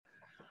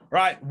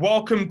Right,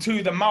 welcome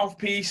to the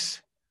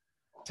Mouthpiece.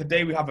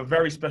 Today we have a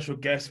very special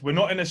guest. We're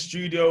not in a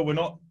studio. We're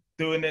not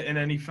doing it in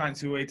any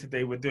fancy way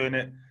today. We're doing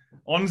it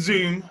on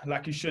Zoom,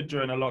 like you should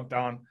during a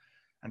lockdown.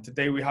 And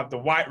today we have the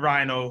White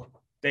Rhino,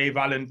 Dave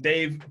Allen.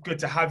 Dave, good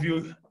to have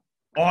you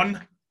on.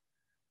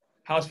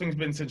 How's things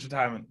been since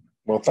retirement?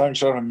 Well, thanks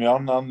for having me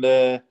on. And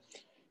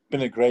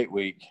been a great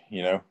week.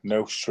 You know,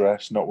 no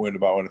stress, not worrying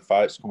about when the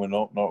fight's coming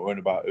up, not worrying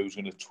about who's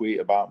going to tweet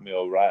about me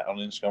or write on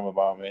Instagram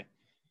about me.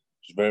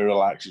 It's very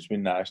relaxed. It's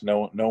been nice.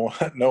 No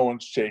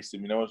one's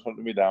chasing me. No one's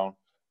hunting me down.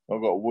 I've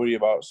got to worry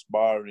about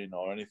sparring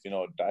or anything,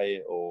 or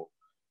diet, or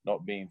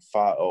not being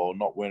fat, or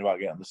not worrying about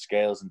getting on the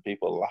scales and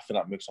people laughing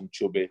at me because I'm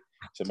chubby.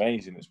 It's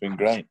amazing. It's been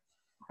great.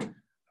 I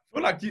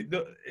feel like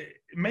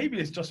maybe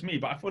it's just me,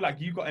 but I feel like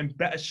you got in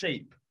better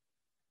shape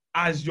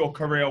as your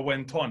career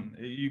went on.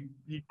 You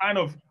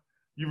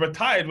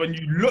retired when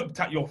you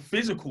looked at your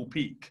physical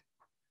peak.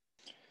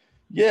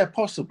 Yeah,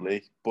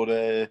 possibly,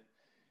 but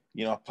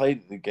you know, I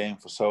played the game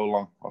for so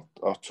long.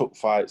 I took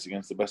fights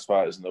against the best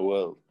fighters in the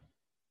world,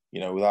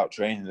 you know, without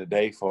training a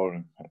day for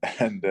them.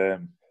 And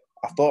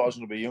I thought I was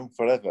going to be young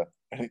forever.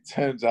 And it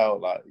turns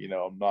out that, you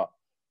know, I'm not.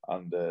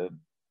 And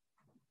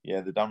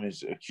yeah, the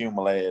damage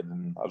accumulated.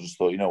 And I just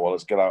thought, you know, well,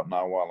 let's get out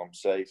now while I'm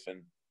safe.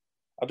 And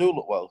I do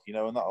look well, you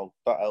know, and that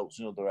helps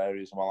in other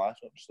areas of my life,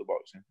 not just the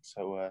boxing.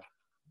 So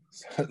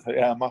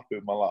yeah, I'm happy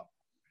with my lot.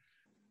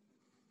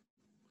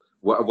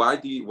 Why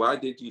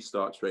did you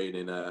start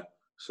training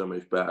so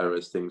much better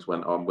as things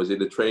went on? Was it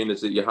the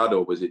trainers that you had,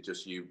 or was it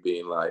just you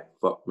being like,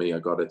 fuck me, I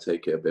got to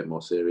take it a bit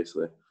more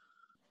seriously?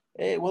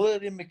 Well,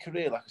 early in my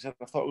career, like I said,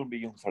 I thought I was going to be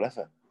young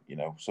forever, you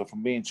know. So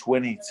from being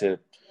 20 to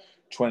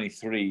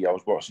 23, I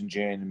was boxing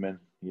journeyman,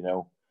 you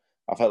know.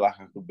 I felt like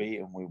I could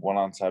beat him with one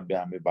hand tied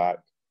behind my back.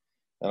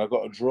 And I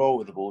got a draw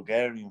with a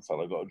Bulgarian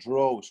fella. I got a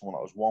draw with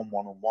someone that was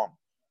 1-1-1.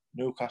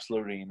 Newcastle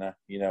Arena,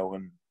 you know,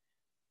 and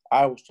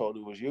I was told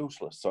he was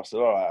useless. So I said,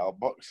 all right, I'll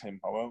box him.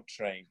 I won't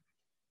train.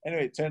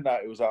 Anyway, it turned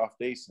out it was half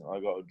decent. I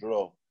got a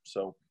draw.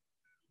 So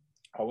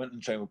I went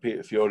and trained with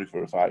Peter Fiore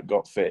for a fight,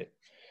 got fit,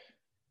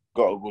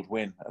 got a good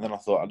win. And then I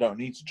thought, I don't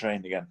need to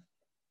train again.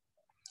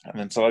 And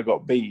then so I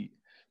got beat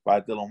by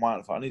Dylan White.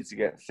 I thought, I need to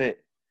get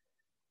fit.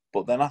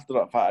 But then after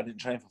that fight, I didn't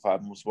train for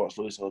 5 months to watch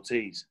Luis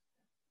Ortiz.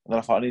 And then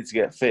I thought, I need to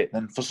get fit.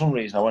 Then for some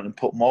reason, I went and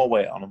put more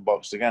weight on and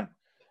boxed again.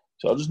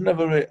 So I just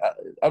never,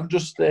 I'm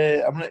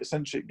an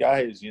eccentric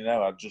guy, as you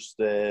know. I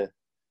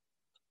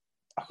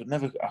could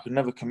never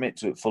commit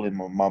to it fully.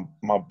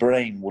 My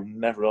brain would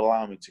never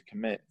allow me to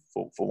commit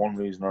for one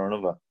reason or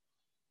another.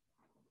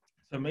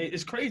 So mate,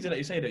 it's crazy that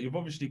you say that. You've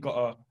obviously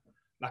got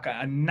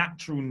a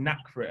natural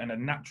knack for it and a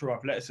natural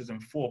athleticism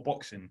for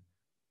boxing.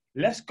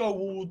 Let's go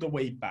all the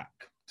way back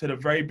to the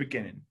very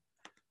beginning.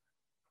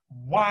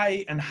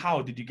 Why and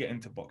how did you get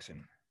into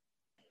boxing?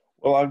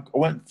 Well, I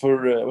went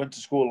to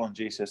school on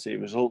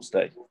GCSE results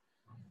day,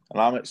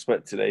 and I'm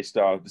expected A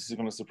stars. This is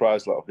going to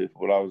surprise a lot of people,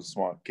 but I was a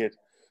smart kid.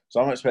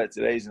 So I'm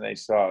expected A's and A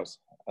stars,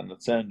 and I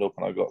turned up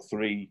and I got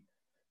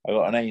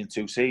an A and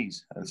 2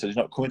 C's, and said,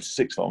 "You're not coming to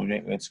sixth form, you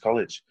ain't going to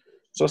college."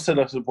 So I said,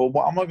 "Well,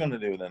 what am I going to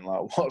do then?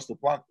 Like, what's the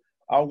plan?"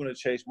 I'm going to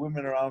chase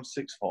women around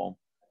sixth form,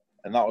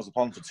 and that was the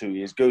plan for 2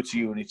 years. Go to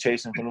uni,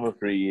 chase them for another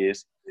 3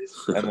 years,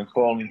 and then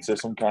fall into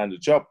some kind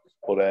of job.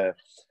 But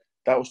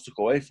that was took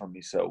away from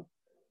me. So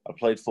I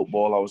played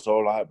football. I was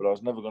all right, but I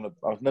was never going to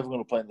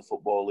play in the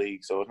football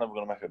league. So I was never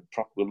going to make a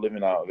proper good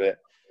living out of it.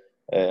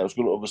 I was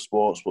good at other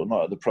sports, but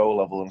not at the pro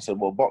level. And I said,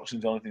 well,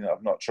 boxing's the only thing that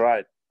I've not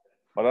tried.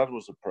 My dad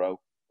was a pro,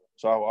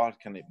 so how hard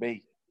can it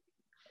be?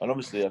 And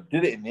obviously, I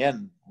did it in the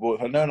end. But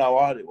if I'd known how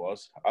hard it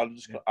was, I'd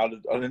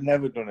have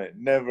never done it.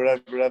 Never,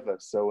 ever, ever.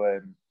 So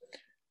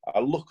I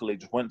luckily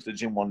just went to the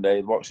gym one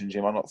day, the boxing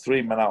gym. I knocked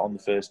 3 men out on the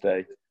first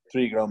day,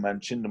 3 grown men,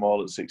 chinned them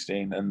all at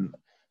 16. And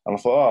I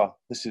thought, oh,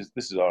 this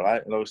is all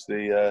right. And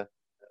obviously, I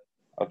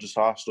just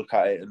half stuck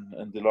at it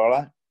and did all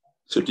right.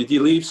 So did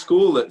you leave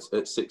school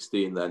at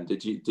 16 then?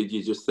 Did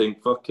you just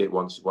think, fuck it,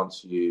 once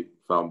you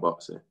found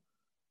boxing?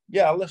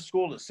 Yeah, I left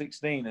school at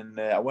 16 and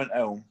I went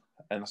home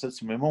and I said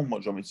to my mum,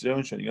 what do you want me to do?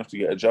 And she went, you have to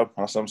get a job.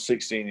 And I said, I'm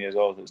 16 years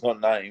old. It's not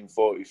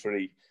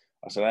 1943.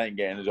 I said, I ain't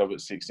getting a job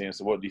at 16. I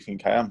said, what do you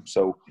think I am?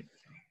 So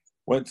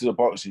went to the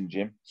boxing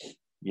gym.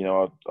 You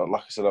know,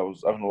 like I said, I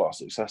was having a lot of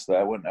success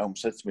there. I went home,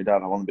 said to my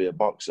dad, I want to be a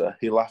boxer.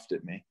 He laughed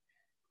at me.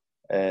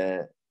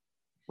 But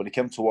he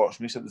came to watch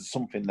me, said there's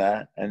something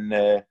there.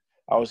 And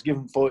I was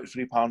given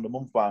 £43 a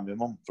month by my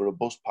mum for a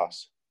bus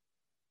pass.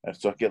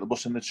 So I could get the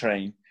bus and the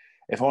train.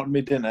 If I wanted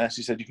me dinner,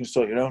 she said, you can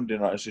sort your own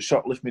dinner. So she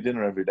shoplift me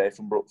dinner every day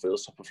from Brookfield,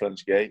 top of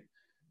French Gate.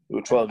 It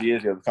was 12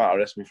 years ago. They can't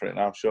arrest me for it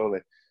now, surely.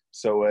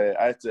 So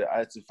I had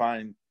to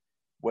find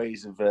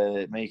ways of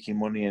making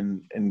money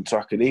and so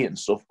I could eat and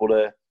stuff.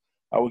 But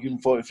I was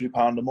given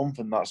 £43 a month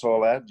and that's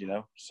all I had, you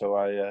know. So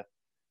I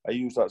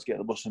used that to get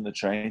the bus and the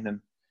train. And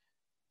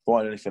if I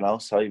wanted anything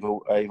else, I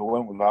either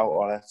went without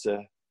or I had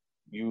to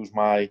use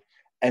my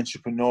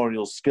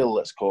entrepreneurial skill,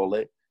 let's call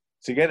it,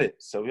 to get it.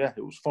 So yeah,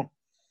 it was fun.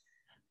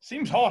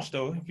 Seems harsh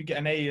though, if you get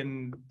an A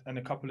and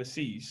a couple of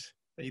C's.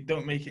 that you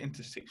don't make it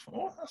into sixth form.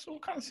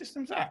 What kind of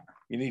system's that?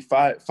 You need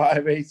five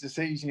A to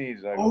C's. You need.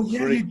 Oh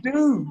yeah, you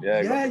do. Yeah,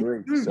 I got you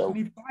three. do. So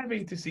You need 5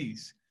 A to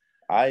C's.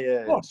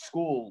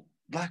 School,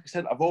 like I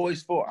said, I've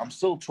always thought I'm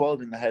still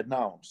 12 in the head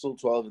now. I'm still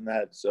 12 in the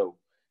head, so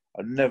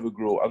I never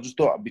grew up. I just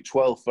thought I'd be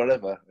 12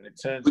 forever, and it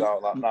turns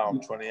out that now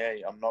I'm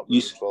 28. I'm not going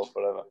to be 12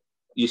 forever.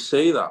 You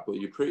say that, but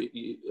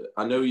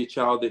I know you're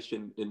childish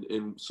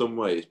in some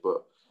ways,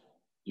 but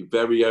you're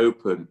very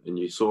open and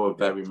you're sort of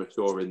very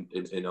mature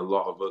in a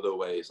lot of other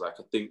ways. Like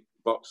I think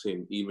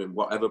boxing, even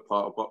whatever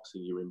part of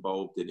boxing you're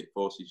involved in, it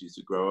forces you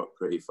to grow up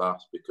pretty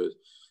fast because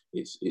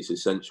it's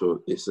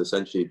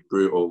essentially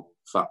brutal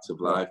facts of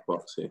life,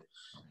 boxing.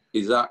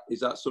 Is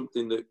that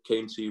something that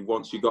came to you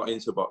once you got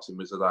into boxing?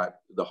 Was it like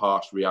the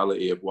harsh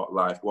reality of what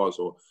life was,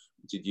 or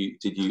did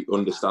you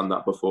understand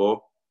that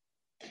before?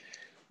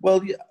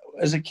 Well, yeah,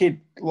 as a kid,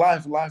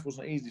 life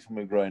wasn't easy for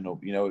me growing up.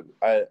 You know,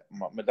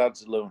 my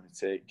dad's a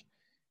lunatic.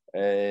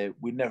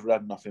 We never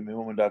had nothing. My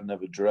mum and dad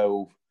never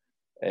drove.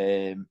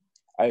 I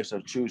used to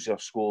have Tuesday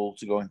off school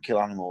to go and kill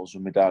animals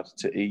with my dad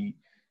to eat.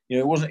 You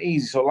know, it wasn't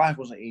easy. So life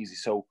wasn't easy.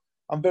 So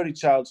I'm very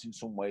childish in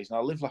some ways, and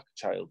I live like a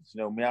child.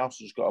 You know, my house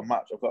has got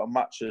I've got a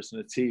mattress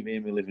and a TV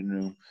in my living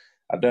room.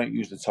 I don't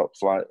use the top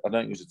flight. I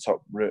don't use the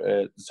top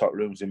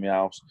rooms in my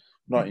house.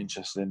 I'm not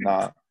interested in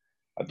that.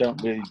 I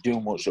don't really do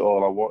much at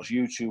all. I watch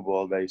YouTube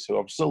all day, so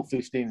I'm still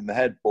 15 in the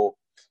head. But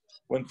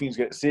when things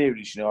get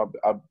serious, you know,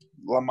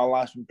 my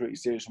life's been pretty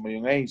serious from a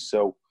young age.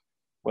 So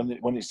when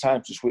it's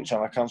time to switch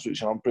on, I can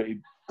switch on. I'm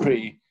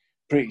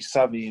pretty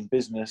savvy in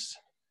business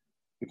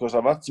because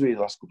I've had to be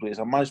the last couple of years.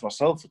 I managed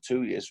myself for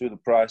 2 years through the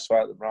prize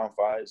fight, the Brown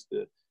fights,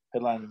 the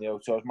headline in the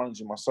O2. I was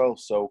managing myself,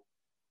 so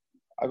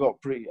I got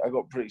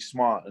pretty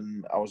smart,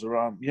 and I was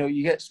around. You know,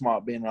 you get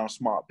smart being around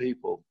smart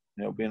people.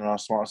 You know, being around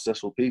smart,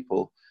 successful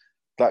people.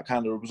 That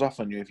kind of rubs off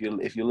on you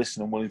if you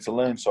listen and willing to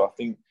learn. So I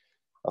think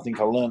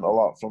I learned a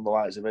lot from the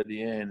likes of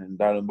Eddie Hearn and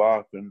Darren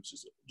Barker and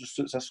just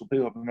successful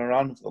people I've been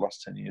around for the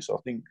last 10 years. So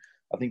I think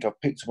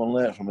I've picked up and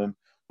learned from them,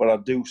 but I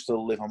do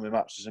still live on my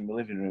mattress in my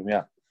living room,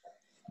 yeah.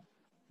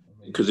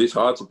 Because it's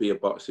hard to be a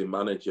boxing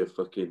manager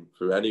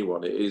for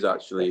anyone. It is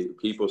actually,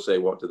 people say,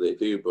 what do they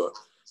do? But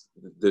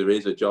there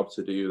is a job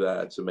to do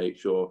there to make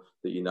sure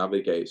that you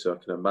navigate. So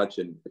I can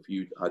imagine if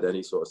you had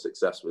any sort of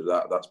success with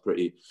that,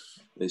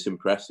 it's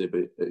impressive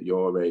at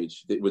your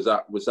age. Was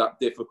that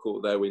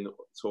difficult though in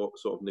sort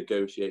of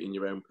negotiating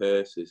your own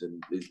purses?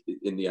 And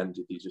in the end,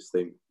 did you just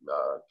think,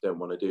 I don't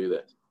want to do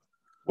this?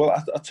 Well,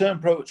 I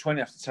turned pro at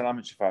 20 after 10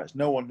 amateur fights.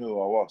 No one knew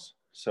who I was.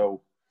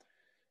 So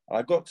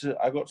I got to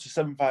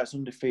 7 fights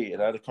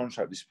undefeated. I had a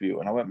contract dispute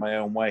and I went my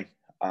own way.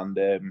 And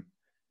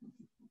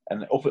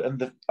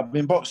I've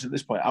been boxing at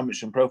this point,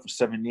 amateur and pro, for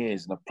 7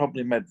 years, and I've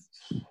probably made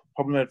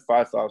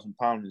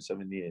 £5,000 in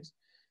 7 years.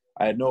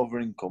 I had no other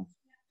income.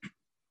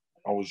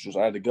 I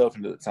had a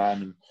girlfriend at the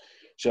time, and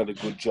she had a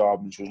good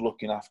job, and she was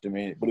looking after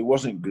me, but it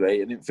wasn't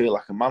great. I didn't feel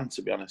like a man,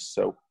 to be honest.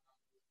 So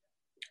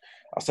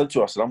I said to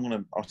her, I'm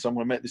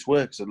gonna make this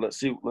work. I said, let's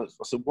see. I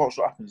said, watch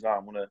what happens now.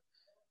 I'm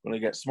gonna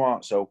get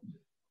smart. So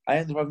I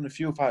ended up having a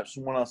few fights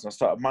with someone else, and I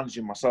started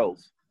managing myself,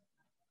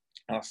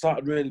 and I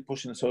started really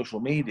pushing the social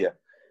media.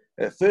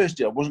 At first,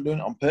 I wasn't doing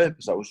it on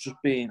purpose. I was just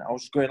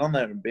going on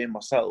there and being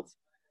myself.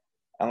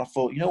 And I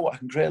thought, you know what, I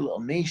can create a little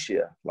niche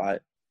here.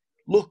 Like,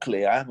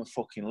 luckily, I am a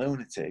fucking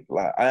lunatic.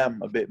 Like, I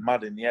am a bit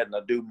mad in the head and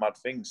I do mad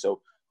things.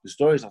 So the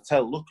stories I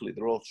tell, luckily,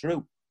 they're all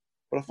true.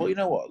 But I thought, you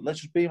know what,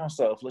 let's just be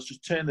myself. Let's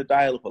just turn the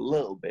dial up a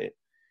little bit.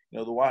 You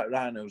know, the White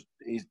Rhino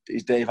is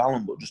Dave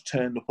Allen, but just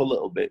turned up a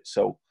little bit.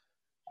 So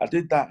I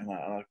did that, and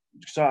I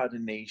started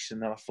a niche,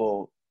 and then I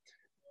thought,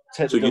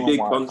 so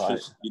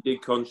you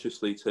did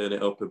consciously turn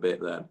it up a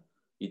bit then?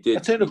 You did. I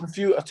turned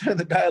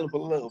the dial up a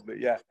little bit,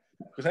 yeah.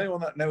 Because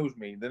anyone that knows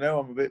me, they know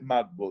I'm a bit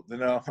mad, but they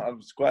know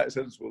I'm quite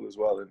sensible as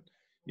well. And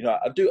you know,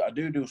 I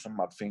do some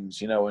mad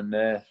things, you know. And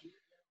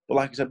but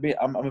like I said,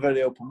 I'm a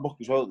very open book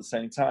as well at the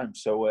same time.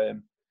 So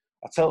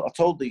I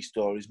told these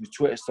stories. My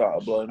Twitter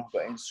started blowing up,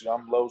 at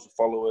Instagram, loads of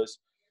followers.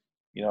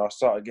 You know, I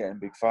started getting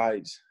big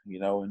fights. You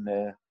know,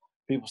 and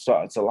people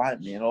started to like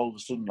me, and all of a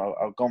sudden,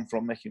 I've gone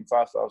from making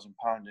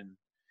 £5,000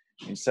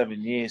 in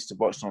 7 years to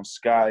boxing on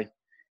Sky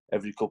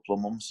every couple of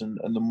months, and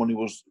the money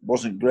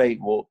wasn't great,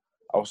 but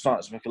I was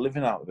starting to make a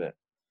living out of it.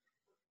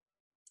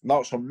 And that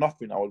was from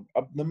nothing.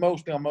 The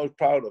most thing I'm most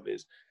proud of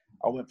is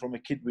I went from a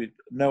kid with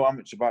no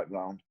amateur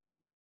background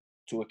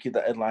to a kid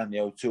that headlined the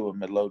O2 and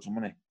made loads of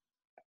money.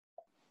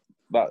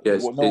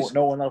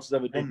 No one else has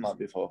ever done that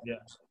before. Yeah.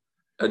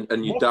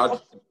 And your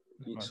dad,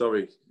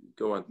 sorry,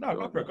 go on.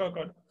 No, go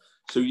on.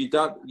 So your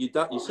dad,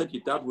 you said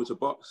your dad was a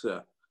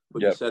boxer,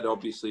 but you said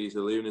obviously he's a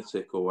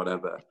lunatic or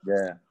whatever.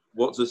 Yeah.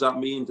 What does that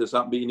mean? Does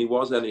that mean he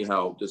was any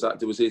help?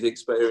 Was his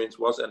experience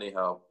any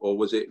help, or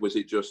was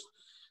he just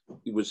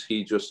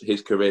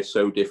his career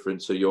so different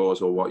to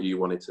yours or what you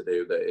wanted to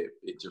do that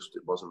it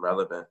wasn't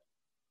relevant?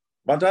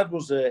 My dad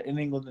was in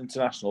England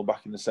international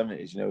back in the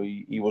 70s. You know,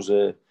 he was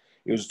a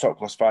top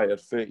class fighter,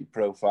 had 30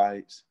 pro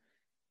fights.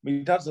 My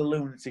dad's a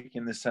lunatic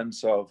in the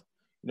sense of,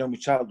 you know, my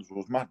childhood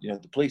was mad. You know,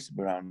 the police would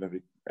be around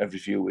every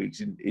few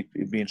weeks, and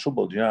he'd be in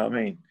trouble. Do you know what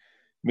I mean?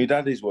 My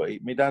dad is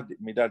my dad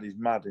is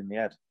mad in the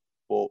head,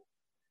 but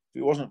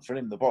if it wasn't for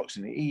him, the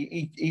boxing,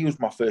 he was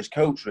my first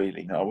coach,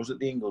 really. You know, I was at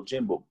the Ingle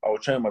gym, but I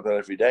would train my dad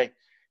every day.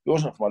 If it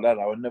wasn't for my dad,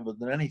 I would never have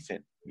done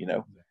anything, you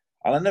know.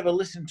 And I never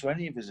listened to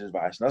any of his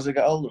advice. And as I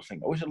get older, I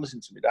think, I wish I'd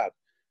listened to my dad.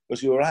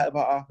 Because he was right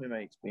about half my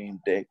mates being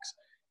dicks.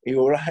 He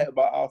was right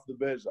about half the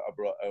birds that I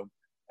brought home.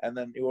 And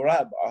then he was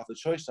right about half the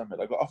choice I made.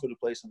 I got offered a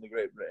place on the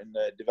Great Britain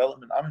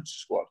development amateur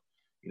squad,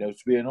 you know,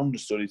 to be an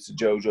understudy to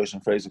Joe Joyce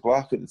and Fraser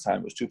Clark at the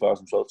time. It was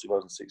 2012,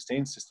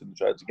 2016 system that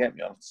tried to get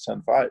me on to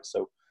 10 fights.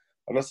 So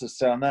I'd have to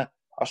stay on there.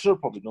 I should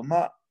have probably done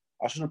that.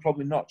 I should have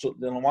probably not took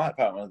the Dylan White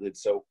fight when I did.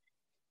 So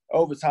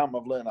over time,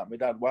 I've learned that my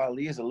dad, while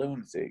he is a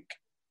lunatic,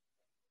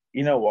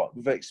 you know what,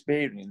 with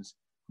experience,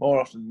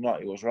 more often than not,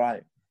 he was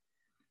right.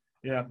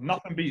 Yeah,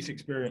 nothing beats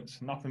experience.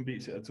 Nothing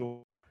beats it at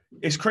all.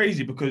 It's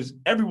crazy because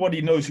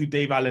everybody knows who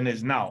Dave Allen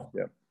is now.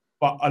 Yeah.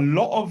 But a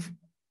lot of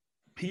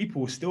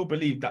people still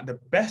believe that the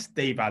best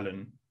Dave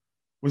Allen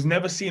was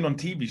never seen on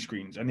TV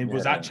screens and it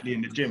was actually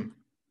in the gym.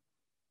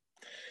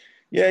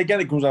 Yeah,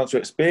 again, it comes down to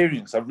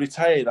experience. I've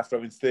retired after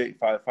having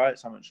 35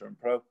 fights, amateur and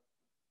pro,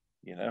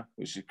 you know,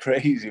 which is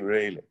crazy,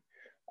 really.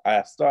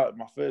 I started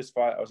my first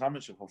fight, I was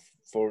amateur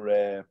for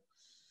I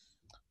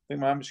think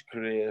my amateur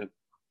career,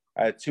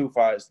 I had 2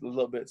 fights, a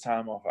little bit of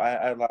time off. I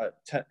had like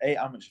 8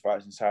 amateur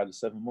fights inside of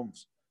 7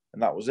 months,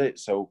 and that was it.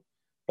 So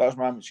that was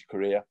my amateur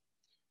career.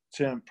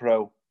 Turned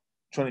pro,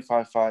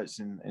 25 fights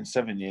in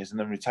 7 years, and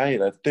then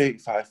retired. I had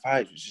 35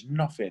 fights, which is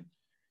nothing.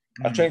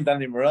 I trained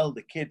Danny Morrell,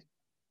 the kid.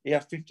 He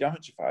had 50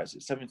 amateur fights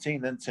at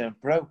 17, then turned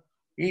pro.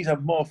 He's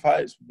had more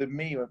fights than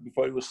me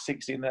before he was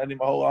 16 than any of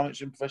my whole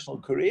amateur and professional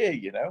career,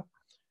 you know.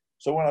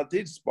 So when I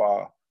did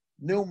spar,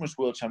 numerous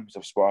world champions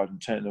I've sparred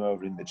and turned them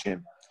over in the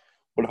gym.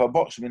 But if I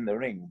boxed them in the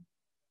ring,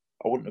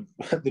 I wouldn't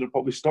have, they'd have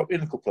probably stopped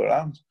in a couple of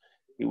rounds.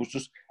 It was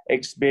just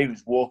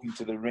experience walking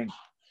to the ring,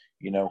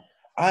 you know.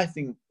 I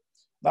think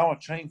now I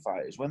train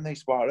fighters, when they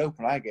spar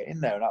open, I get in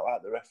there and act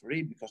like the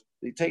referee because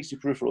it takes your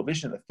peripheral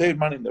vision. The third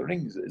man in the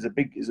ring is a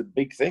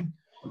big thing,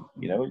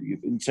 you know,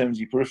 in terms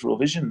of your peripheral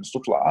vision and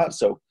stuff like that.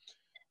 So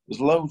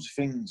there's loads of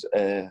things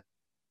I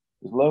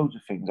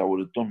would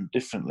have done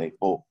differently,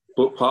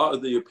 But part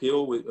of the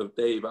appeal of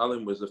Dave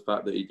Allen was the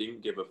fact that he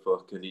didn't give a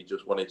fuck and he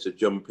just wanted to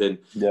jump in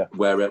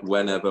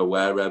whenever,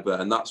 wherever.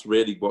 And that's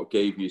really what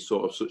gave you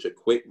sort of such a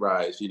quick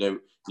rise. You know,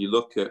 you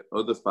look at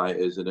other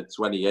fighters and at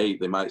 28,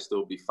 they might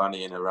still be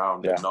fannying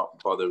around and not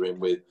bothering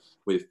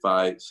with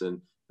fights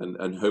and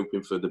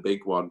hoping for the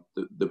big one.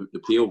 The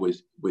appeal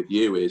with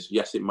you is,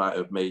 yes, it might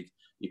have made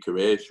your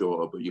career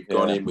shorter, but you've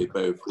gone in with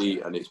both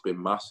feet and it's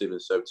been massive.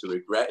 And so to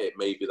regret it,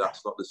 maybe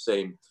that's not the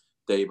same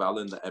Dave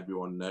Allen that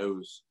everyone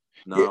knows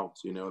now.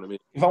 Do you know what I mean?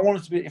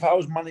 If I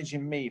was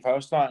managing me, if I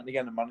was starting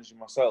again and managing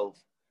myself,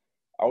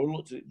 I would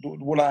look at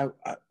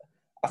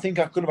I think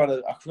I could have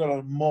had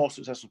a more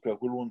successful career. I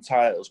could have won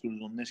titles, could have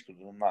done this, could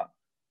have done that.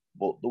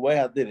 But the way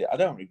I did it, I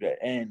don't regret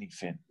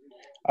anything.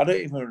 I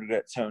don't even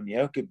regret Tony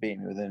Yoka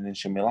beating me within an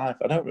inch of my life.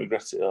 I don't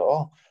regret it at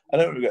all. I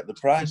don't regret the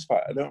prize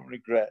fight. I don't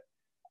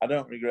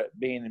regret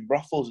being in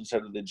brothels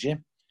instead of the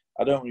gym.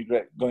 I don't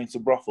regret going to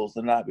brothels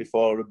the night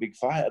before a big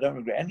fight. I don't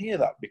regret any of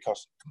that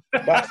because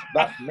that's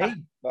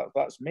me.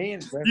 That's me.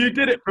 You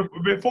did it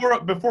before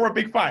a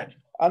big fight.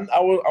 And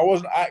I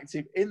wasn't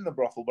active in the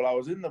brothel, but I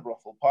was in the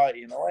brothel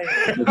partying away.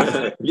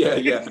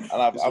 yeah. And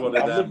I've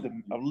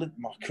lived.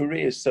 My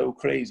career is so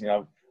crazy.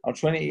 I'm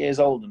 28 years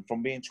old, and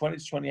from being 20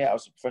 to 28, I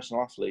was a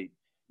professional athlete.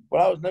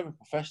 But I was never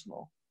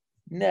professional.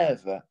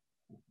 Never,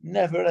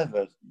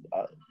 ever.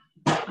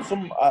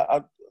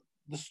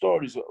 The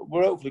stories,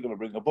 we're hopefully going to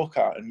bring a book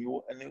out,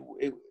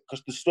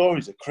 because the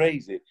stories are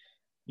crazy.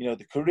 You know,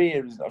 the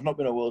career is, I've not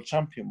been a world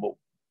champion, but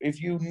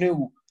if you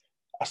knew,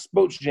 I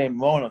spoke to Jamie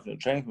Moore after the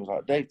training, I was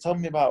like, Dave, tell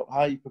me about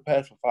how you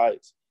prepare for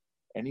fights.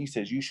 And he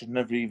says, you should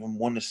never even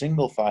won a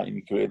single fight in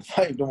your career. The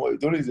fact you've done what you've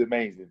done is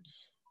amazing,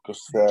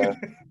 because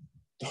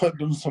I've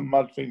done some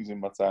mad things in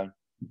my time.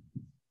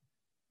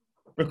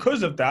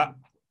 Because of that,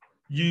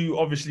 you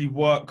obviously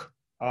work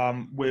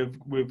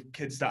with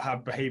kids that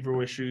have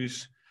behavioral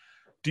issues.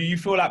 Do you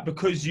feel like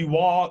because you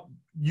are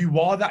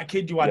that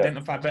kid, you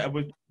identify better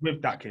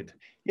with that kid?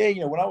 Yeah, you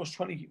know, when I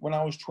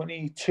was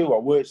 22, I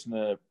worked in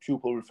a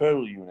pupil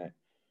referral unit.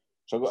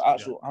 So I got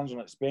actual hands-on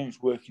experience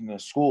working in a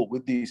school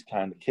with these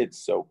kind of kids.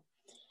 So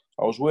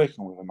I was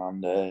working with them,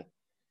 and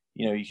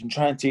you know, you can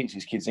try and teach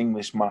these kids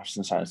English, maths,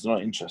 and science. They're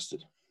not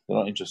interested. They're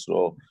not interested at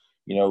all.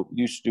 You know,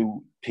 used to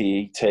do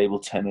PE, table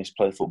tennis,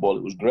 play football.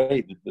 It was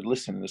great. They'd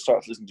listen, and they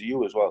started to listen to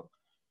you as well.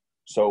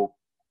 So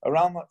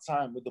around that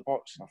time with the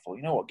boxing, I thought,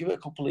 you know what, give it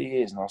a couple of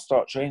years, and I'll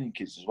start training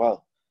kids as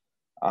well.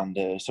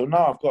 And so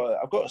now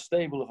I've got a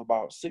stable of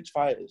about 6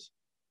 fighters.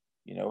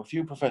 You know, a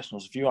few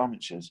professionals, a few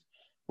amateurs.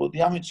 But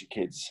the amateur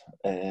kids,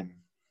 I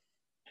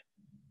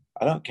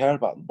don't care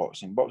about the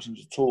boxing.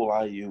 Boxing's a tool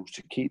I use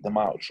to keep them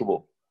out of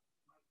trouble.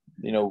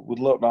 You know, with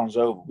lockdowns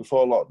over,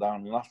 before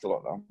lockdown and after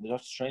lockdown, they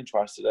have to train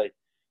twice a day.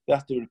 They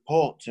have to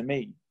report to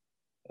me,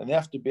 and they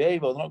have to be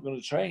able. They're not going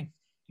to train,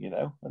 you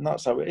know, and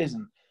that's how it is.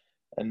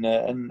 And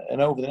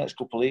over the next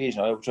couple of years,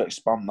 I hope to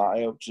expand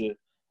that.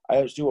 I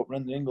had to do what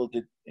Brendan Ingle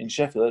did in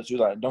Sheffield. I had to do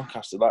that in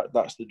Doncaster.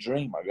 That's the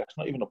dream, I guess.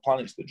 Not even a plan,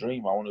 it's the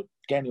dream. I want to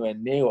get anywhere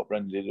near what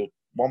Brendan did,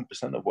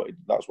 1% of what he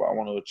did. That's what I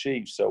want to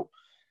achieve. So,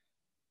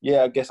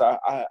 yeah, I guess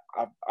I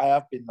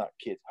have been that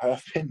kid. I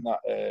have been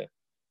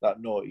that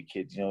naughty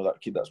kid,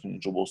 that kid that's been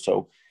in trouble.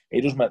 So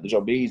it does make the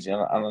job easy,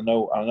 and I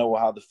know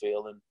how they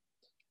feel,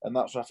 and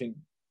that's what I think.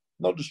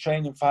 Not just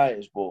training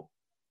fighters, but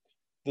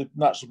the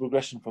natural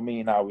progression for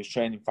me now is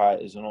training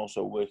fighters and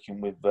also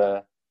working with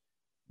the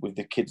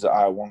kids that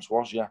I once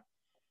was. Yeah.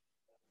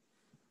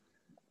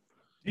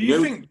 Do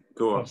you think?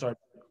 Go on. Oh, sorry.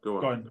 Go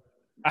on.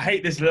 I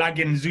hate this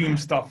lagging Zoom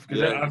stuff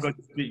because Yeah. I've got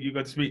to speak. You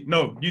got to speak.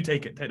 No, you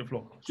take it. Take the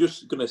floor.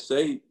 Just gonna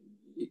say,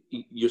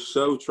 you're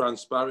so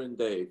transparent,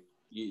 Dave.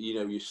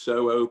 You're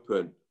so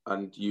open,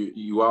 and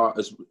you are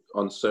as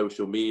on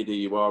social media.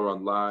 You are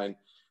online.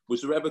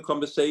 Was there ever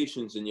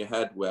conversations in your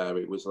head where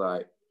it was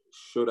like,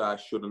 should I,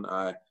 shouldn't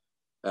I?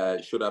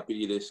 Should I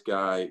be this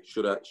guy?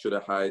 Should I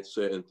hide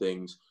certain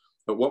things?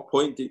 At what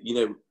point did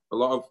a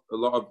lot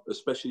of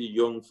especially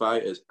young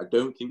fighters? I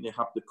don't think they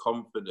have the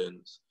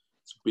confidence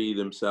to be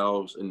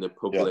themselves in the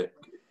public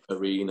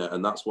arena,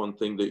 and that's one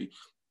thing that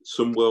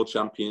some world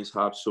champions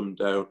have, some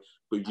don't.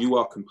 But you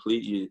are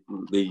completely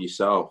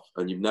yourself,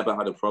 and you've never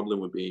had a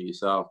problem with being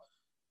yourself.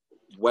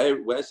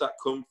 Where's that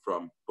come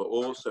from? But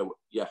also,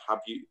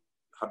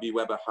 have you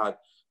ever had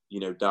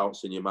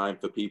doubts in your mind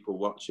for people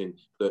watching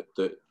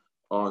that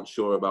aren't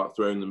sure about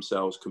throwing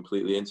themselves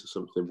completely into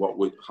something?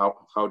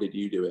 How did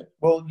you do it?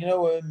 Well,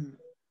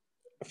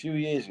 a few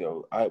years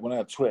ago, when I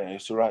had Twitter, I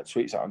used to write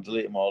tweets out and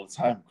delete them all the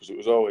time because it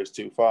was always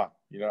too far.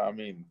 You know what I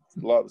mean?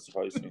 A lot of the stuff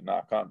I used to think,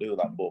 I can't do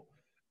that. But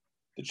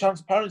the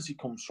transparency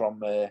comes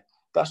from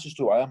that's just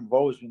who I am. I've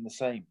always been the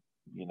same.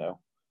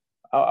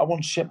 I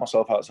want to shit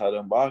myself outside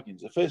on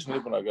bargains. The first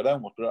thing when I go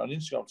down was put it on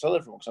Instagram, tell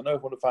everyone because I know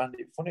everyone will find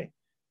it funny.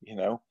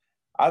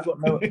 I've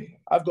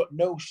got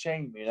no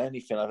shame in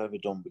anything I've ever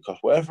done because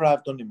whatever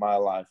I've done in my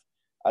life,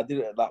 I did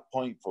it at that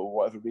point for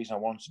whatever reason I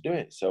wanted to do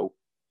it. So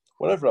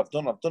whatever I've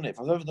done it. If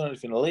I've ever done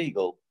anything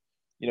illegal,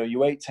 you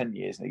wait 10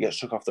 years and it gets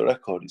struck off the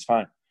record, it's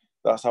fine.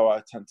 That's how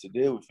I tend to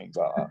deal with things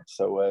like that.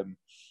 So, Isn't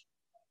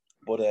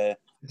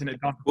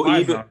it down to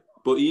 5 now?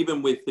 But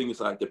even with things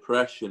like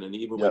depression and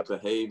even with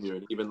behavior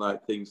and even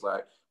like things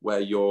like where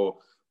you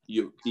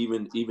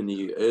even in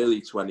your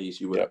early 20s,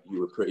 you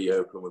were pretty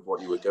open with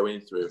what you were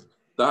going through.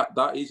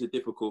 That is a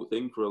difficult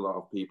thing for a lot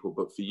of people.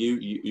 But for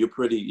you're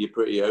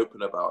pretty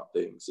open about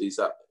things. Is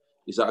that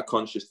a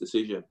conscious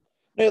decision?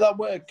 No, that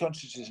word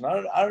conscious decision.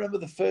 I remember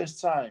the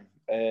first time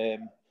I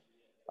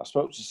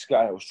spoke to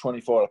Sky. I was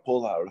 24. I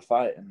pulled out of a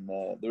fight, and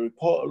the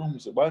reporter rung me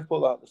and said, "Why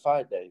pulled out of the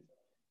fight, Dave?"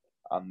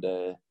 And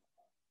at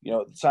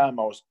the time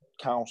I was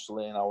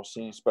counselling, I was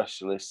seeing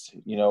specialists.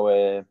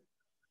 I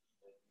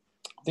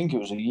think it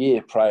was a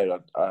year prior.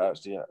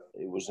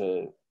 It was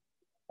an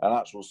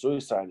actual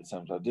suicide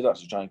attempt. I did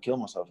actually try and kill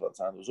myself at that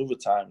time. There was other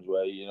times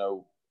where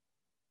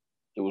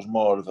it was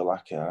more of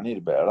I need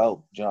a bit of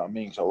help. Do you know what I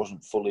mean? Because I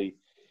wasn't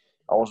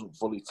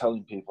fully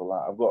telling people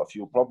that I've got a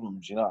few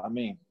problems. You know what I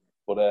mean?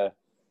 But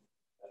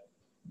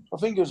I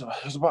think it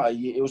was about a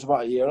year. It was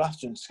about a year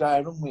after, and Sky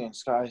rang me, and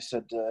Sky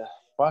said,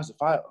 "Why's the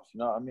fight off?" You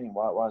know what I mean?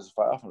 Why is the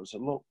fight off? And I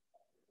said, "Look,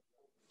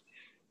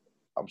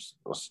 I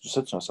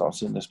said to myself, I'm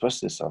seeing the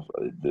specialist.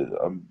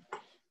 I'm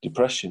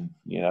depression,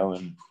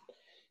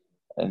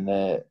 and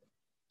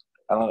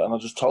I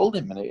just told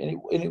him, and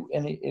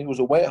it was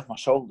a weight off my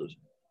shoulders.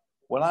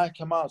 When I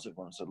came out to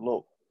everyone and said,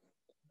 look,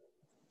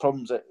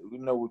 problems that,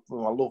 with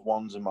my loved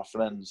ones and my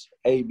friends,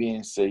 A, B,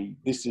 and C,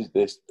 this is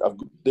this. I've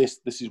got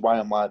this is why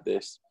I'm like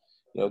this.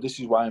 This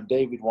is why I'm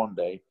David one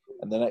day,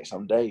 and the next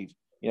I'm Dave.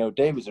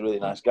 David's a really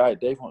nice guy.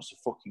 Dave wants to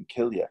fucking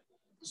kill you.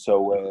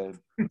 So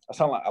I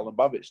sound like Alan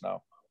Babbage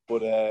now.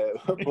 But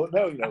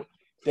no,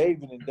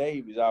 David and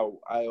Dave is how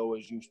I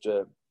always used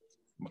to.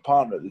 My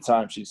partner at the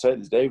time, she'd say,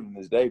 "There's David and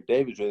there's Dave.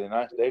 David's really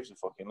nice. Dave's a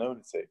fucking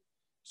lunatic."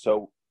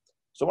 So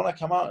when I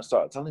come out and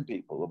started telling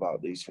people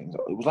about these things,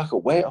 it was like a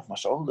weight off my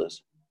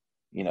shoulders.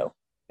 And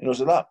it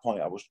was at that point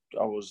I was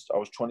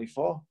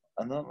 24,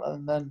 and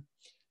then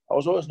I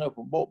was always an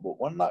open book. But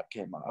when that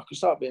came out, I could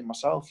start being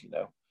myself.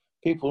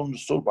 People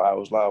understood what I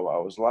was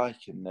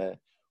like, and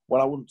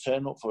when I wouldn't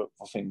turn up for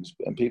things,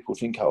 and people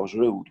think I was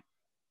rude.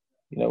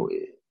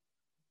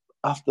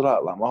 After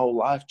that, my whole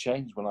life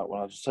changed when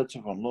I just said to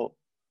everyone, look,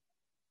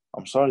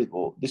 I'm sorry,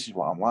 but this is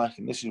what I'm like,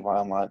 and this is why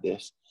I'm like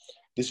this.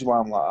 This is why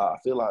I'm like that. I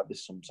feel like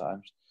this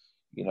sometimes.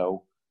 I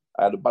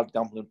had a bad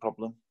gambling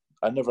problem.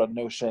 I never had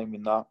no shame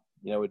in that.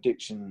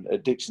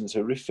 Addiction's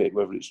horrific,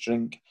 whether it's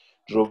drink,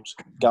 drugs,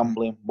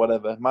 gambling,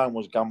 whatever. Mine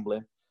was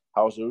gambling.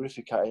 I was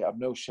horrific at it. I have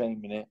no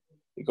shame in it.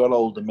 It got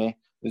hold of me.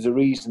 There's a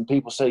reason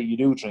people say you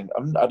do drink.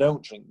 I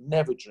don't drink,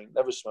 never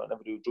smoke,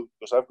 never do drugs,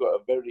 because I've got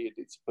a very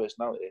addictive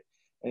personality.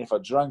 And if I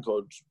drank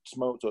or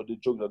smoked or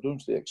did drugs, I'd do them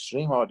to the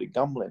extreme. I did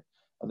gambling.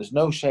 And there's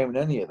no shame in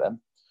any of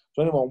them.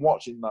 So anyone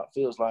watching that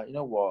feels like, you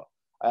know what,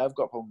 I have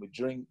got a problem with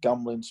drink,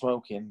 gambling,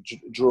 smoking,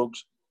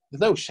 drugs. There's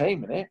no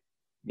shame in it.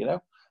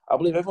 I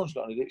believe everyone's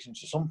got an addiction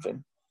to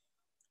something.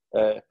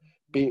 But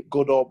be it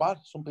good or bad.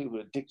 Some people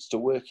are addicted to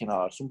working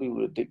hard. Some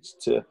people are addicted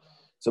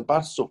to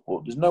bad stuff.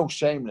 But there's no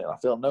shame in it. I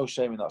feel no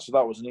shame in that. So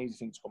that was an easy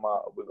thing to come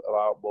out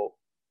about. But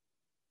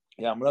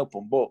yeah, I'm an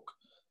open book.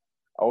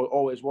 I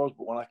always was.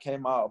 But when I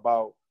came out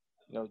about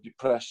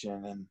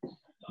depression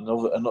and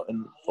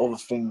other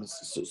things,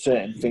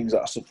 certain things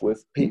that I suffer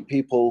with,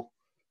 people,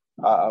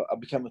 I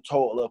became a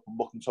total open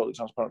book and totally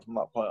transparent from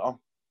that point on.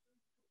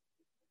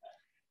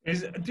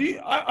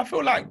 I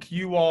feel like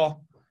you are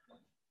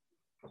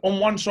on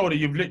one shoulder.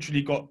 You've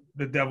literally got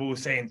the devil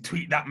saying,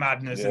 "Tweet that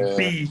madness," and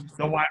be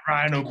the white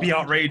rhino, be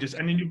outrageous,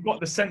 and then you've got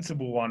the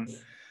sensible one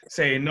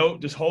saying, "No,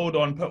 just hold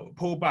on,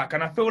 pull back."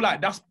 And I feel like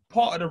that's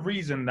part of the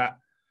reason that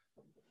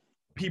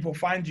people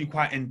find you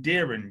quite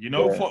endearing.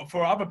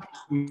 For other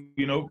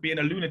people, being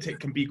a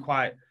lunatic can be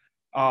quite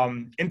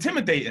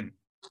intimidating,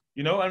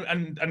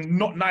 and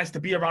not nice to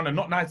be around and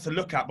not nice to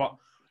look at. But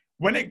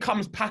when it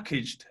comes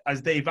packaged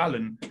as Dave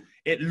Allen,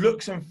 it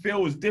looks and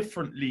feels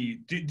differently.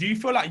 Do you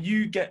feel like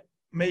you get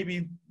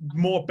maybe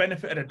more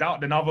benefit of the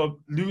doubt than other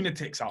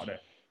lunatics out there?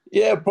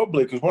 Yeah,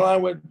 probably. Because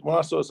when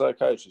I saw a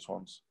psychiatrist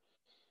once,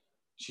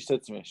 she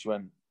said to me, she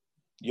went,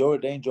 "You're a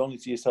danger only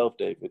to yourself,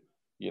 David.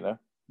 You're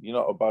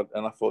not a bad."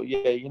 And I thought,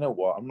 yeah, you know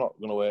what? I'm not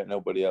going to hurt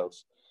nobody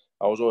else.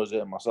 I was always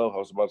hurting myself. I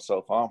was about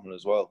self-harming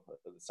as well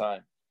at the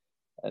time.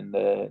 And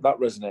that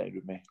resonated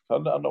with me. I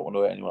don't want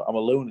to hurt anyone. I'm a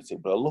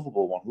lunatic, but a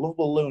lovable one.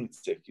 Lovable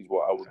lunatic is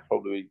what I would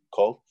probably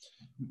call.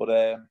 But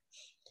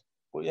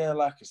yeah,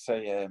 like I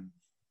say,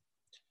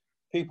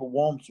 people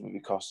warm to me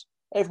because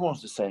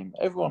everyone's the same.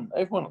 Everyone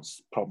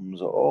has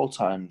problems at all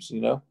times.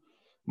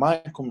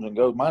 Mine comes and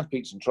goes. Mine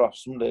peaks and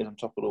troughs. Some days I'm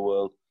top of the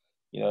world,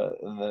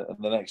 and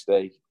the next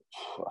day,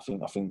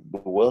 I think the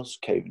world's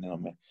caving in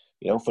on me.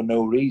 For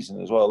no reason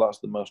as well. That's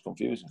the most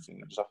confusing thing.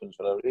 It just happens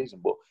for no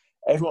reason. But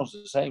everyone's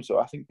the same. So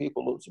I think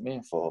people look to me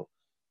and thought,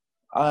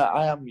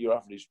 I am your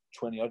average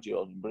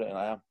 20-odd-year-old in Britain.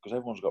 I am, because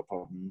everyone's got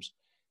problems.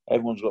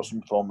 Everyone's got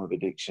some form of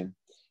addiction.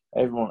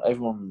 Everyone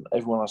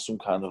has some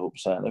kind of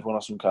upset. Everyone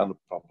has some kind of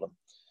problem.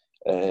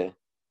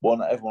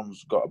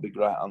 Everyone's got a big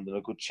right hand and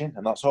a good chin,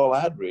 and that's all I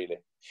had really.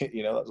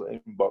 That's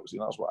in boxing.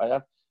 That's what I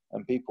had.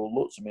 And people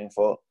looked to me and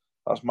thought,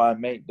 that's my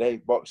mate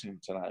Dave boxing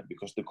tonight,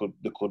 because they could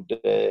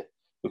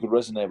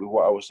resonate with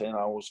what I was saying,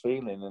 I was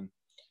feeling. And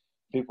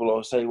people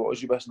always say, "What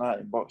was your best night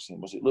in boxing?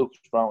 Was it Lucas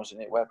Brown? Was it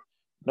Nick Webb?"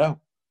 No,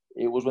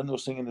 it was when they were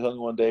singing "There's Only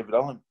One David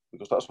Allen,"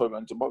 because that's what I got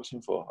into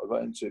boxing for. I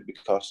got into it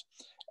because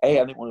A,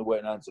 I didn't want to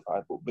work 9 to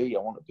 5, but B, I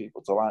wanted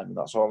people to like me.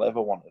 That's all I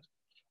ever wanted.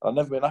 I've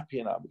never been happy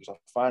in that, because I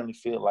finally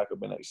feel like I've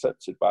been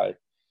accepted by,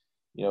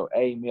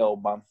 A, me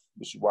old man,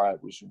 which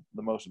is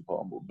the most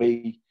important, but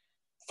B,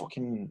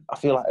 I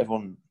feel like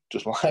everyone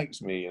just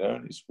likes me,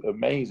 and it's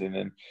amazing.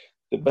 And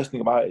the best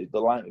thing about it is they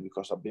like me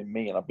because I've been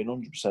me, and I've been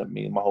 100%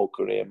 me in my whole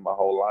career, my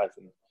whole life,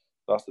 and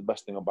that's the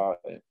best thing about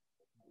it.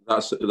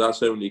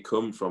 That's only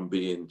come from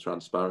being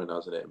transparent,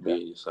 hasn't it?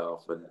 Being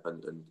yourself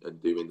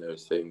and doing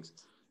those things.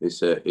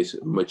 It's a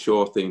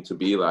mature thing to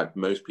be like.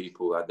 Most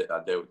people,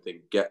 I don't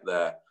think, get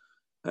there,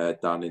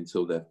 Dan,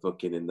 until they're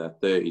fucking in their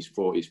 30s,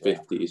 40s,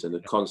 50s, and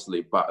they're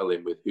constantly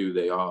battling with who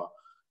they are.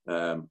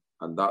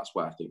 And that's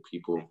why I think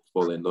people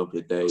fall in love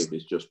with Dave,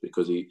 is just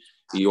because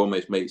he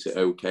almost makes it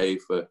okay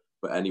for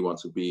anyone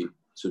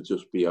to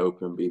just be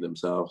open, be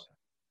themselves.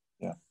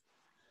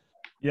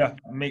 Yeah,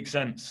 makes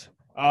sense.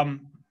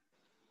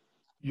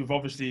 You've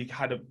obviously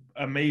had an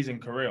amazing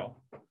career,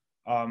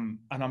 and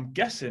I'm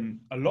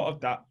guessing a lot of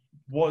that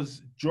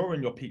was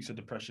during your peaks of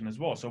depression as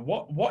well. So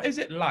what is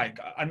it like?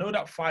 I know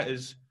that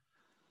fighters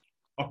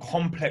are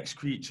complex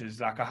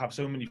creatures. Like, I have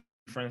so many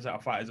friends that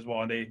are fighters as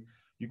well, and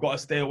you've got to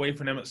stay away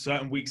from them at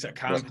certain weeks at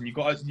camp, and you've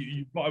got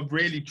to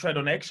really tread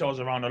on eggshells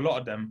around a lot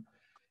of them.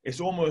 It's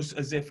almost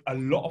as if a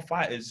lot of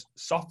fighters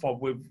suffer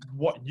with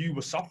what you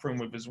were suffering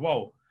with as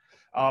well.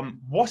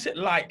 What's it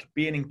like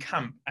being in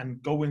camp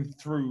and going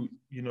through,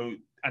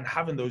 and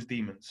having those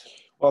demons?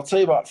 Well, I'll tell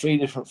you about 3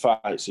 different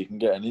fights so you can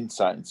get an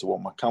insight into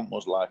what my camp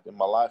was like in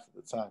my life at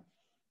the time.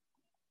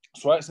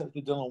 So I accepted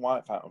the Dillian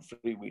Whyte fight on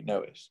 3-week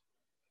notice.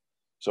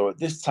 So at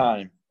this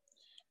time,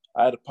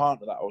 I had a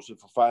partner that I was with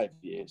for 5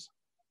 years,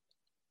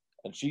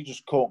 and she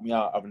just caught me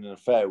out having an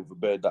affair with a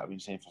bird that I've been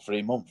seeing for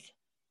 3 months.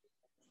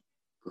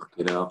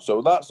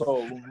 So that's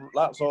all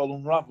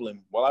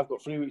unraveling. Well, I've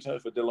got 3 weeks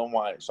notice for Dillian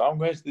Whyte. So I'm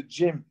going to the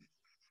gym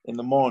in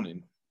the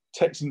morning,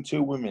 texting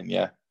 2 women,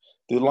 the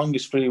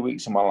longest 3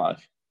 weeks of my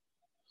life.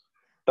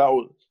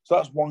 So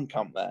that's one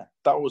camp there.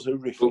 That was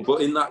horrific.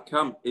 But in that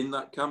camp,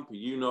 are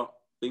you not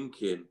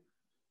thinking,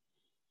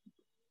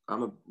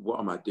 what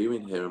am I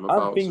doing here? I'm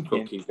about to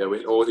fucking go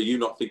in. Or are you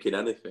not thinking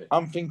anything?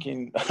 I'm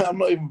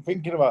not even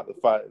thinking about the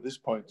fight at this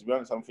point, to be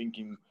honest. I'm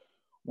thinking,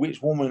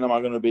 which woman am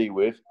I going to be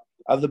with?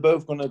 Are they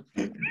both going to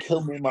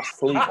kill me in my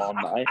sleep all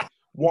night?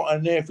 What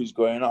on earth is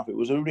going on? It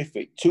was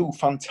horrific. 2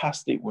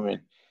 fantastic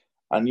women.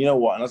 And you know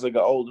what? And as I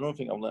got older, another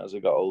thing I've learned as I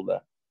got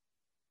older,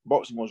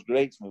 boxing was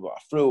great to me, but I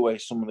threw away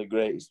some of the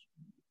greatest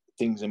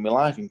things in my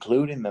life,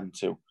 including them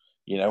 2,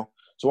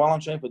 So while I'm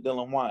training for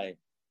Dillian Whyte,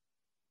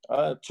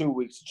 I had 2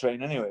 weeks to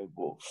train anyway,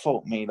 but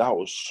fuck me, that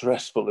was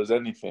stressful as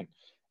anything.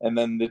 And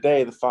then the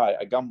day of the fight,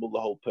 I gambled the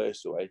whole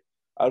purse away.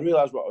 I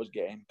realised what I was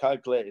getting,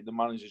 calculated the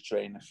manager's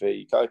trainer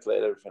fee,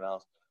 calculated everything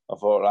else. I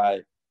thought,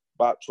 right,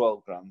 about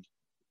 12 grand.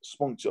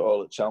 Spunked it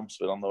all at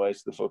Chelmsford on the way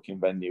to the fucking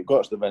venue.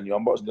 Got to the venue,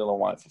 I'm boxing Dillian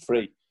Whyte for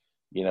free.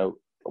 You know,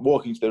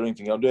 walking to the ring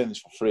thinking, I'm doing this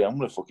for free. I'm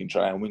going to fucking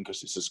try and win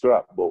because it's a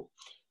scrap. But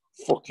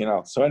fucking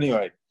hell. So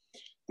anyway,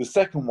 the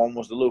second one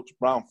was the Lucas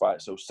Brown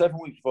fight. So 7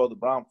 weeks before the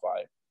Brown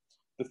fight,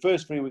 the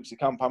first 3 weeks of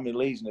camp, I'm in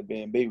Leeds in a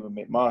B&B with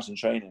Mick Marsden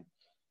training.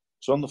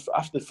 So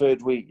after the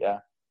third week, yeah,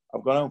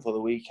 I've gone home for the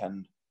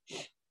weekend.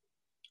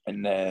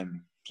 And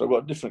so I've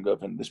got a different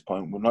girlfriend at this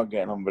point. We're not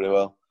getting on very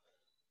well.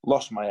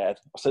 Lost my head.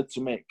 I said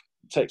to Mick,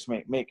 text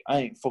Mick, I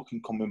ain't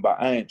fucking coming back.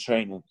 I ain't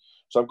training.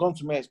 So I've gone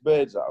to Mick's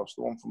Bird's house,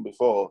 the one from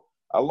before.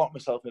 I locked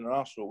myself in an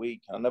house for a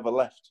week and I never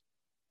left.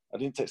 I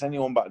didn't text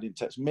anyone back. I didn't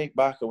text Mick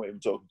back. I wasn't even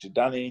talking to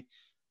Danny.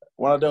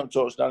 When I don't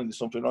talk to Danny, there's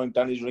something wrong.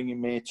 Danny's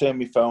ringing me, turn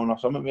my phone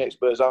off. So I'm at Mick's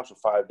Bird's house for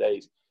 5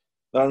 days.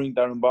 Then I ring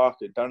Darren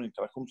Barker. Darren,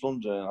 can I come to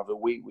London and have a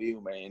week with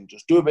you, mate, and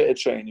just do a bit of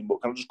training,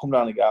 but can I just come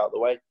down and get out of the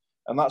way?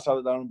 And that's how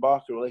the Darren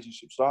Barker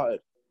relationship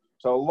started.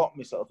 So I locked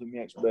myself in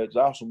Mick's Bird's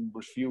house and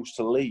refused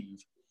to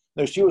leave.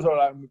 No, she was all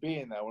right with me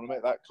being there, I want to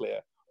make that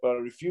clear. But I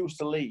refused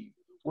to leave.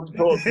 Wouldn't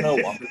talk to no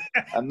one.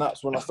 And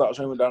that's when I started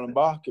training with Darren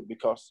Barker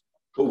because...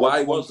 But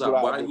why was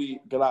that?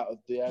 Get out of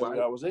the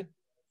area I was in.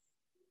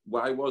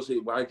 Why was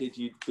it? Why did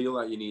you feel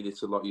like you needed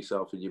to lock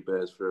yourself in your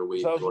birds for a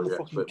week? So I was going to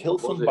fucking kill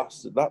some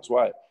bastard. That's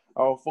why.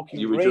 I was fucking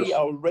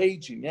I was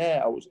raging.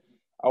 Yeah,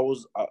 I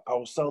was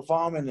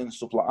self-harming and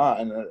stuff like that.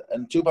 And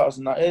in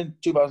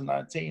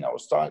 2019, I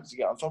was starting to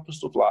get on top of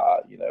stuff like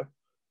that. You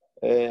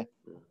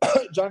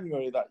know,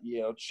 January that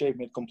year, I'd shaved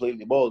me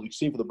completely bald. You can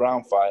see for the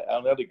Brown fight, I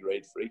only had a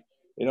grade 3.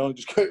 You know,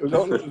 it was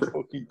only just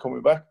fucking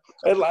coming back.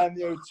 Headline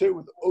the O2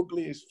 with the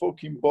ugliest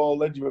fucking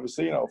bald head you've ever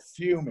seen. I was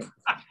fuming.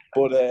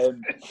 But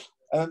and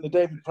then the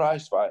David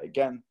Price fight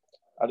again.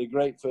 I had a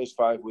great first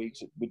 5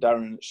 weeks with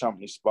Darren at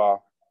Champney Spa.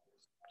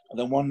 And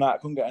then one night, I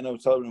couldn't get an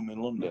hotel room in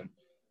London.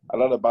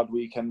 I'd had a bad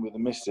weekend with the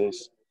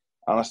missus.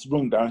 And I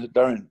rung Darren and said,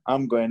 Darren,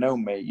 I'm going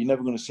home, mate. You're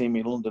never going to see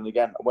me in London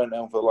again. I went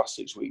home for the last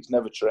 6 weeks,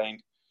 never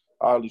trained.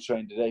 I hardly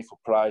trained a day for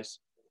Price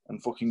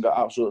and fucking got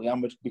absolutely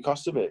hammered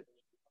because of it.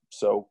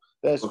 So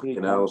there's 3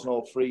 points and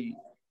all 3.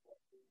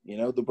 You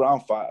know, the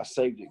Brown fight, I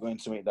saved it going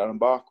to meet Darren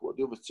Barker. But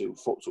the other 2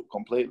 fucked up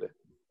completely.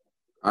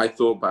 I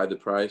thought by the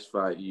Price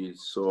fight, you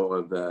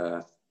sort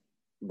of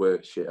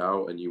worked shit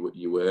out and you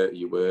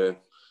were.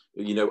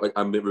 You know,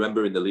 I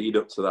remember in the lead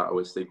up to that, I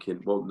was thinking,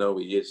 well, no,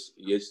 he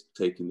is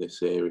taking this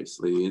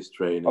seriously. He is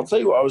training. I'll tell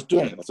you what I was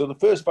doing. So the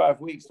first 5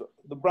 weeks,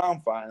 the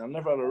Brown fight, I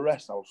never had a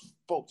rest. I was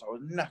fucked. I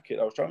was knackered.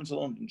 I was traveling to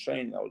London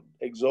training. I was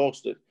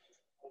exhausted.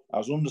 I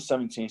was under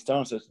 17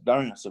 stone. I said to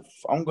Darren,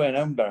 I'm going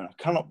home, Darren. I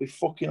cannot be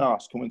fucking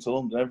arsed coming to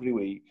London every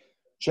week,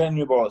 training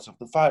your boys off.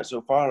 The fight's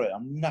so far away.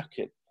 I'm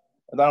knackered.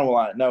 And Darren was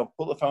like, no,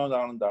 put the phone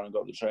down, and Darren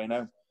got the train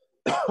home.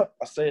 I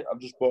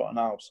just bought an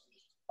house.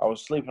 I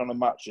was sleeping on a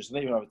mattress. I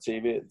didn't even have a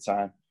TV at the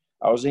time.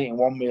 I was eating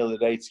 1 meal a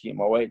day to keep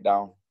my weight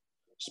down.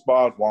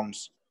 Sparred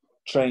once.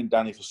 Trained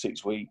Danny for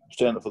 6 weeks.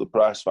 Turned up for the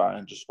Price fight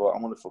and just thought,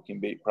 I'm going to fucking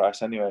beat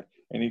Price anyway.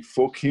 And he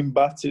fucking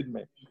battered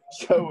me.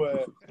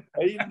 So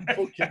I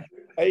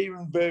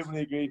even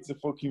verbally agreed to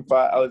fucking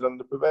fight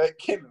Alexander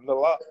Povetkin and the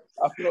lot.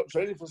 After not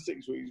training for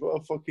 6 weeks,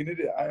 what a fucking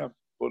idiot I am.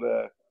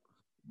 But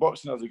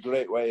boxing has a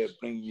great way of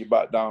bringing you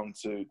back down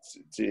to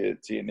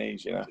your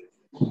knees, you know.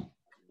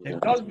 It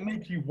does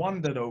make you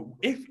wonder, though,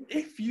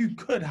 if you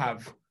could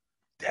have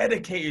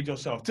dedicated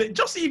yourself to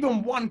just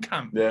even one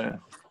camp,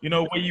 you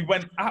know, where you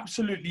went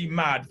absolutely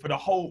mad for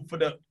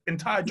the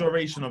entire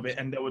duration of it,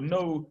 and there were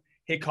no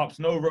hiccups,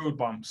 no road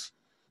bumps.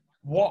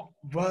 What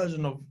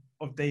version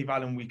of Dave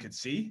Allen we could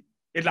see?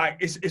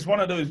 It's one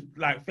of those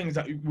things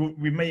that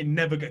we may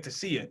never get to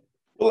see it.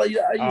 Well, I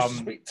used to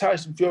speak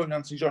Tyson Fury and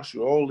Anthony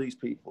Joshua, all these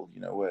people,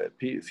 you know,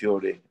 Peter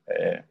Fury,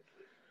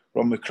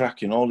 Ron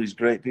McCracken, all these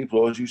great people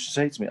always used to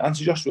say to me.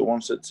 Anthony Joshua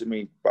once said to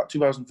me about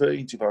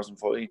 2013,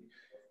 2014,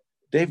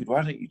 David,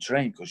 why don't you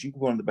train? Because you could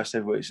be one of the best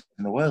heavyweights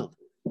in the world.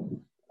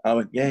 I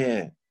went,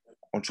 yeah.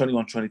 I'm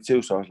 21,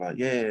 22, so I was like,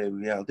 yeah,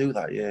 I'll do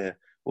that, yeah.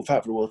 We'll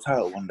fight for the world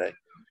title one day.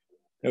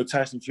 You know,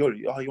 Tyson Fury,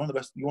 you're one of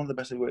the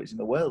best heavyweights in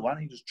the world. Why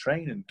don't you just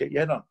train and get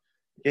your head on?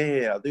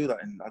 Yeah, I'll do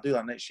that, and I'll do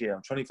that next year.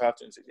 I'm 25,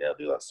 26. Yeah, I'll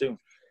do that soon.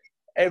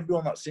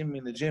 Everyone that's seen me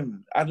in the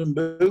gym, Adam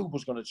Boob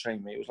was going to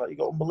train me. It was like, you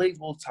got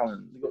unbelievable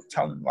talent. You got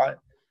talent like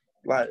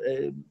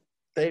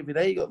David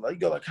A. You got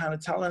that kind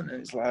of talent, and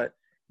it's like,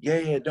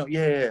 I'll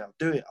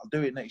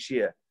do it next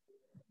year.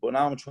 But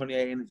now I'm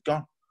 28 and it's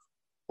gone.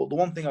 But the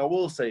one thing I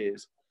will say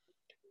is,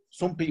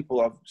 some people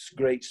have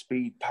great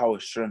speed, power,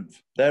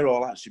 strength. They're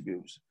all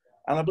attributes.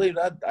 And I believe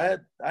that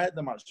I had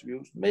them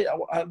attributes.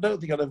 I don't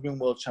think I'd ever been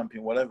world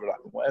champion, whatever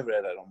happened, whatever I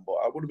had on, but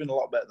I would have been a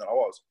lot better than I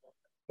was.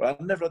 But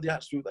I never had the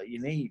attribute that you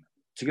need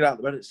to get out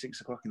of bed at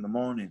 6 o'clock in the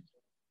morning,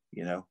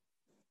 you know,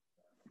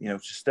 to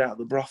stay out of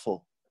the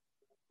brothel.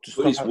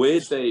 But it's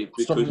weird, Dave,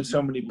 because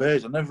so many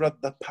birds. I never had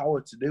the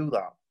power to do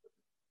that.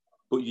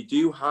 But you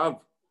do have.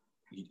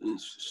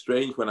 It's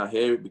strange when I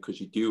hear it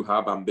because you do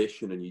have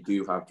ambition and you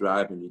do have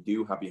drive and you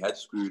do have your head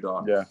screwed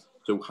on. Yeah.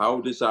 So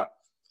how does that?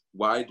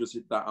 Why does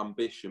it that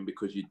ambition?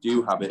 Because you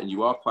do have it, and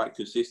you are quite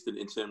consistent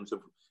in terms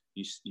of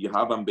you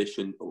have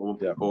ambition all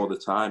the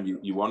time.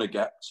 You want to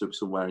get to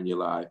somewhere in your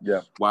life.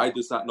 Yeah. Why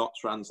does that not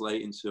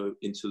translate into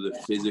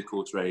the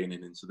physical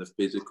training, into the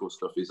physical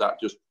stuff? Is that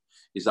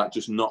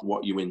just not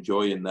what you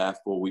enjoy, and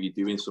therefore were you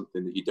doing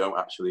something that you don't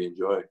actually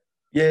enjoy?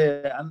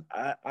 Yeah, and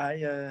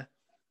I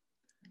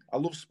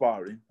love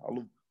sparring. I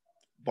love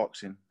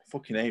boxing. I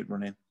fucking hate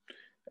running.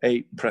 I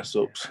hate press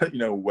ups.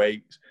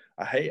 Weights.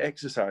 I hate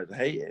exercise. I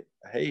hate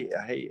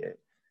it.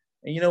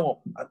 And you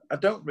know what? I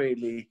don't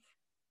really.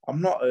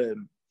 I'm not.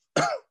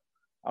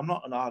 I'm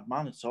not an hard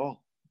man at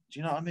all. Do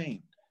you know what I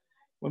mean?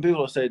 When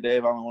people say,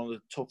 Dave, I'm one of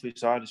the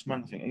toughest, hardest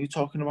men, I think, are you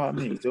talking about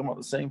me? You're talking about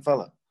the same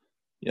fella?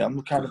 I'm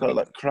the kind of fella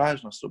that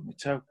cries when I stub my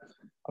toe.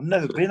 I've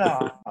never been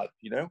hard,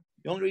 The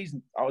only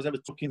reason I was ever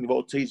tucking in the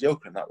Ortiz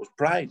yoke and that was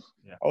pride.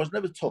 Yeah. I was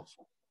never tough.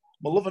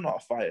 My lover not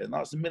a fighter, and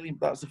that's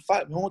a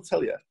fight. I won't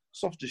tell you,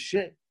 soft as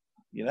shit,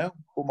 But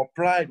my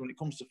pride when it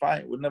comes to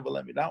fighting would never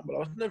let me down. But I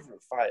was never a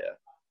fighter,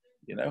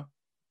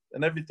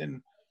 And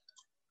everything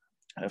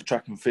of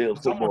track and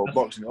field, football,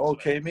 boxing, it all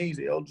came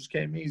easy. It all just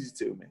came easy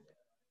to me.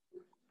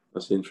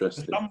 That's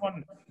interesting.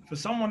 For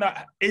someone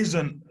that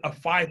isn't a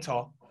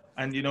fighter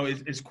and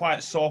is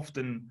quite soft,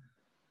 and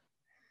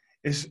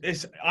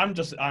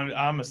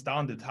I'm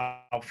astounded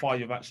how far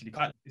you've actually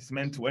cut. It's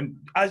mental. And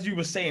as you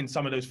were saying,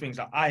 some of those things,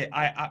 like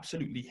I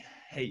absolutely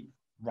hate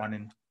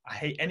running. I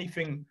hate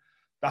anything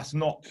that's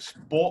not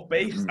sport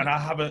based, and I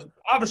have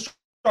a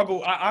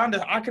struggle.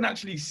 I can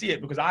actually see it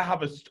because I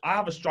have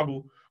a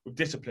struggle with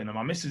discipline. And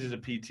my missus is a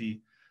PT,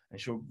 and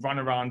she'll run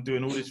around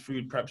doing all this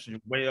food preps, and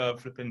weigh her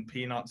flipping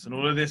peanuts and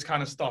all of this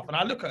kind of stuff. And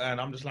I look at her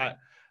and I'm just like,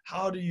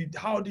 how do you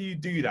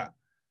do that?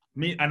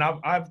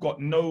 I've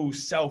got no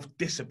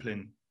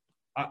self-discipline.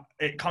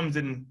 It comes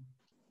in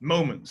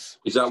moments.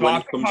 Is that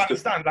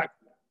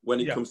when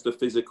it comes to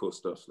physical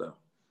stuff though?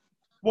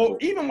 Well,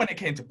 even when it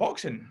came to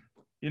boxing,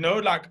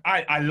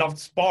 I loved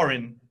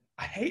sparring.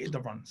 I hated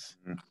the runs.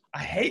 I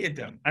hated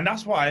them. And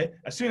that's why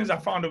as soon as I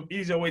found an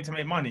easier way to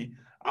make money,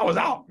 I was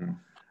out.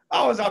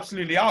 I was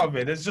absolutely out of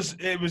it. It's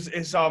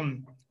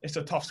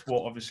a tough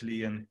sport,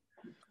 obviously. And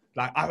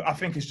I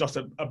think it's just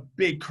a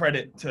big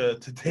credit to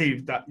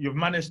Dave that you've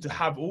managed to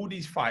have all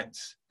these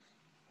fights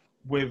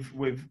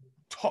with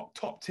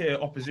top tier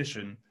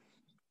opposition,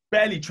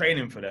 barely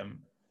training for them,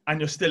 and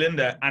you're still in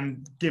there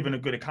and giving a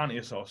good account of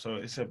yourself. So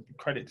it's a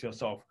credit to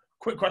yourself.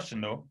 Quick question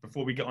though,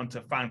 before we get on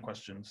to fan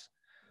questions.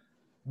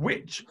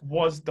 Which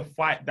was the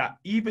fight that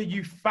either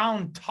you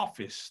found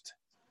toughest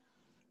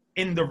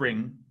in the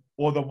ring,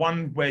 or the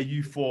one where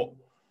you thought,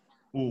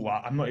 oh,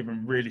 I'm not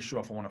even really sure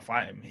if I want to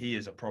fight him. He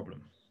is a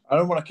problem. I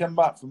remember when I came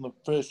back from the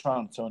first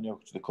round, Tony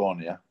up to the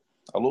corner,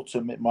 I looked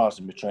at Mick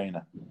Marsden, my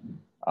trainer,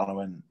 and I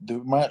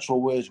went, my actual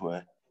words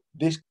were,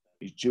 this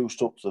is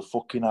juiced up to the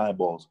fucking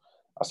eyeballs.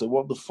 I said,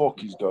 what the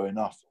fuck is going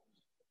off?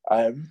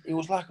 It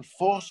was like a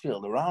force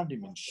field around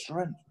him in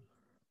strength.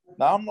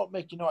 Now, I'm not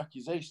making no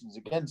accusations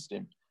against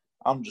him.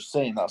 I'm just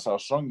saying that's how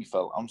strong he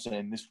felt. I'm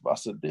saying this. I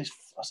said this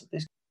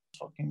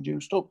fucking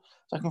juiced up.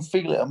 So I can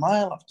feel it a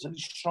mile off. I said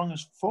he's strong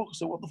as fuck. I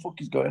said, what the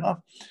fuck is going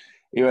on?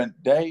 He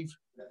went, Dave,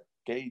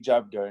 get your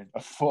jab going. I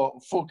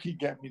thought, fuck, he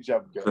get me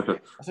jab going.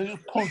 I said,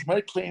 just punch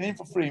me clean in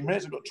for 3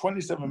 minutes. I've got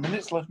 27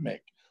 minutes left,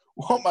 Mick.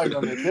 What am I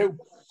going to do?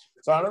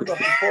 So I remember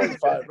after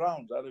 45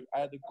 rounds, I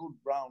had a good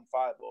round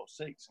 5 or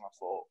 6, and I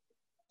thought,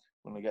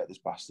 I'm going to get this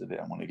bastard in.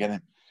 I'm going to get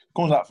him.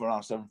 Comes out for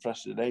around 7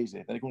 fresh to the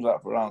daisy. Then he comes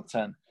out for around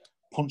 10,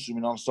 punches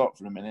me non-stop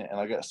for a minute, and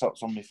I get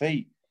stopped on my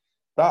feet.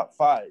 That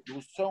fight, there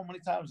was so many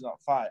times in that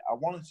fight, I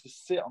wanted to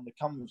sit on the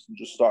canvas and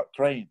just start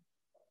crying.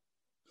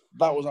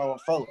 That was how I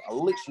felt. I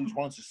literally just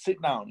wanted to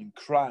sit down and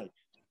cry.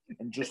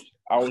 And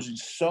I was in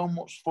so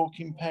much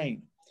fucking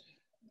pain.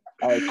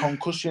 I had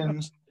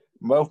concussions.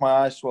 Both my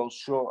eyes swelled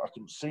shut. I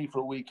couldn't see for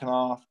a week and a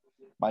half.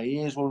 My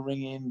ears were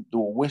ringing. They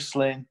were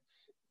whistling.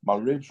 My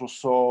ribs were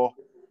sore.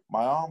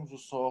 My arms were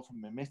sore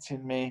from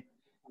mitting me.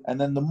 And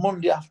then the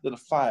Monday after the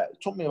fight, it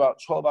took me about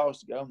 12 hours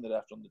to get home there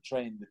after on the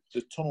train.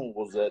 The tunnel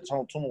was there.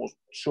 Tunnel was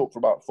shut for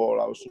about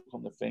 4 hours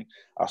on the thing.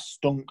 I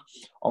stunk.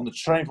 On the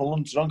train from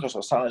London to Doncaster, I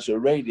was sat next to a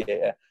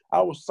radiator.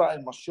 I was sat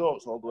in my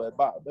shorts all the way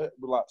back with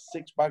like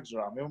 6 bags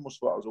around me. I almost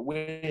thought I was a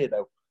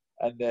weirdo.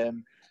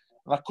 And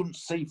I couldn't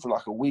see for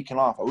like a week and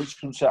a half. I literally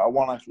couldn't see out.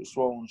 One eye was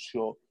swollen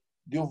shut.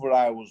 The other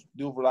eye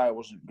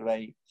wasn't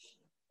great.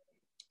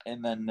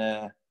 And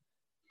then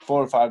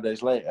 4 or 5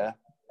 days later,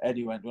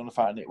 Eddie went, do you want to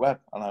fight Nick Webb?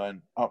 And I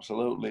went,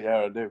 absolutely, yeah,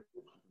 I do.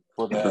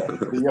 But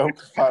the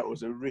Yoka fight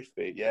was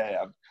horrific,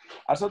 yeah.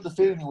 I just had the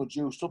feeling it was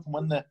juiced up.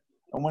 And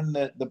when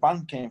the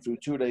band came through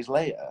 2 days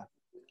later,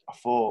 I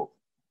thought,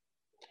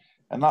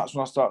 and that's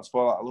when I started to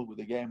fall out of love with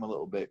the game a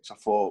little bit. Because I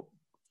thought,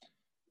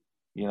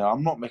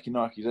 I'm not making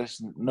no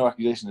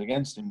accusations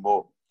against him,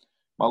 but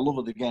my love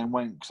of the game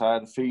went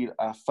because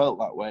I felt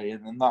that way,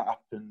 and then that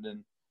happened,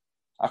 and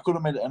I could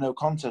have made it a no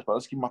contest, but I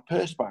was giving my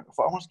purse back. I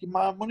thought, I want to give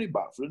my money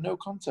back for a no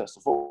contest.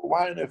 I thought,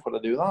 why on earth would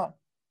I do that?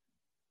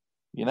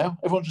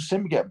 Everyone's just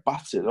seen me get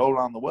battered all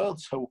around the world.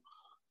 So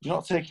you're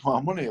not taking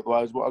my money,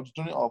 otherwise, I've just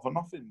done it all for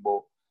nothing.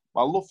 But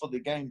I love for the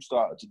game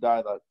started to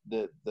die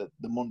that the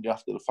Monday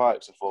after the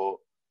fight. 'Cause I thought,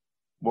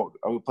 what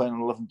are we playing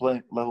on a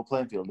level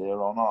playing field here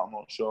or not? I'm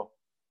not sure.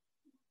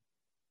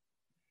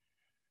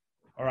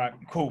 All right,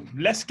 cool.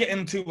 Let's get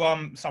into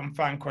some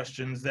fan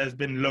questions. There's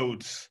been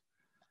loads.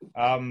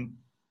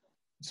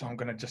 So I'm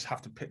gonna just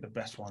have to pick the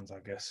best ones, I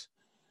guess.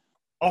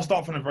 I'll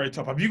start from the very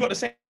top. Have you got the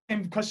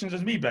same questions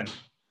as me, Ben?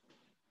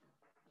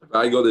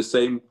 I got the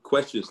same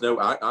questions. No,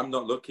 I'm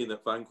not looking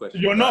at fan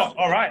questions. You're not?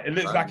 All right. It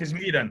looks like it's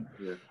me then.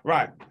 Yeah.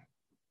 Right.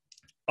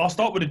 I'll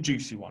start with a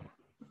juicy one.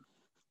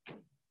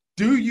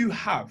 Do you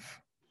have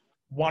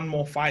one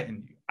more fight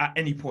in you at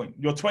any point?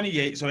 You're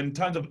 28, so in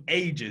terms of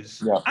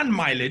ages and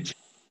mileage,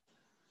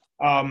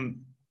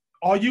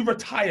 are you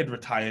retired,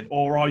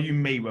 or are you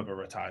Mayweather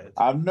retired?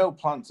 I have no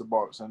plan to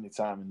box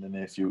anytime in the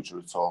near future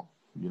at all,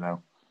 you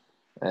know.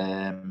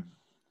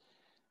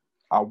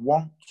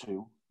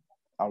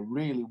 I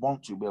really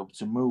want to be able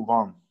to move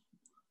on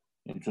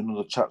into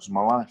another chapter of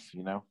my life,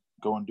 you know,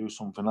 go and do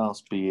something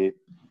else, be it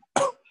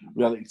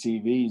reality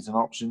TV is an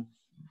option,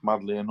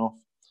 madly enough.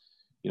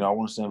 You know, I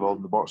want to stay involved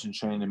in the boxing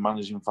training,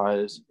 managing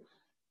fighters.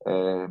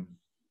 I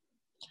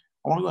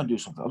want to go and do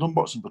something. I've done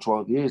boxing for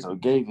 12 years. I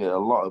gave it a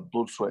lot of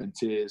blood, sweat and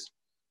tears.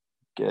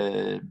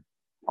 I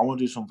want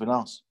to do something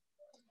else.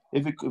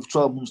 If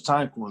 12 months'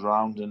 time comes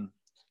around and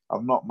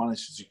I've not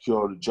managed to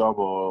secure a job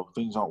or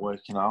things aren't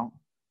working out,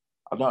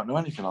 I don't know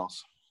anything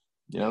else.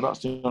 You know, that's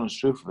the honest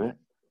truth of it.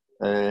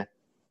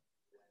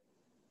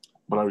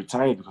 But I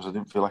retired because I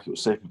didn't feel like it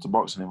was safe to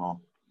box anymore.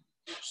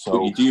 So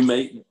but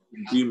you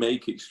do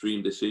make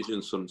extreme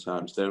decisions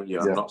sometimes, don't you?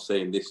 I'm not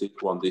saying this is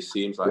one. This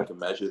seems like a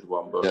measured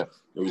one, but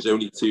it was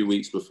only 2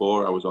 weeks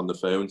before I was on the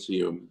phone to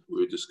you and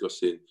we were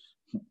discussing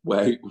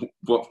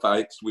what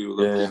fights we were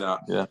looking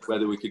at,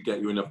 whether we could get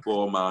you in a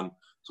 4-man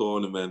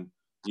tournament.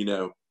 You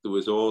know, there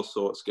was all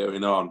sorts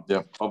going on.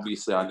 Yeah.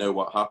 Obviously, I know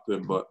what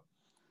happened, but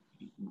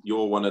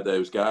you're one of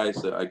those guys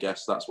that I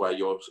guess that's why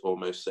you're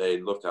almost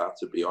saying, look, I have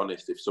to be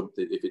honest. If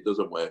it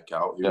doesn't work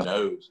out, who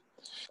knows?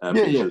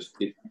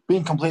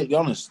 Being completely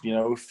honest, you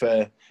know, if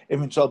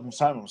in 12 months'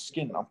 time I'm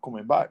skin, I'm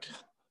coming back,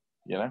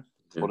 you know.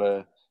 Yeah.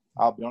 But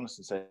I'll be honest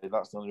and say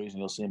that's the only reason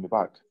you'll see me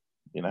back,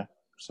 you know.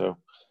 So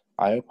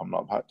I hope I'm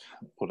not back.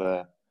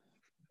 But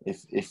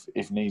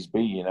if needs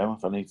be, you know,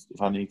 if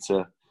I need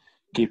to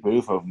keep a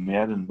roof over my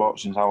head and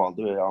boxing's how I'll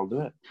do it, I'll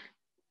do it.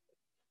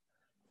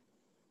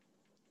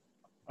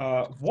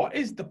 What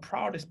is the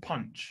proudest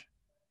punch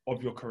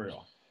of your career?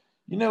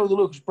 You know, the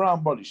Lucas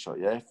Brown body shot,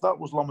 yeah? If that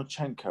was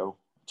Lomachenko,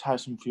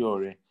 Tyson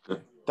Fury,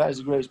 that is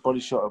the greatest body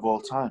shot of all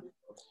time.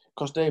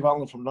 Because Dave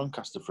Allen from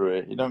Doncaster threw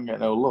it, he don't get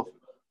no love.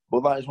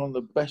 But that is one of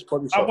the best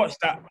body shots. I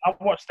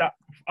watched that.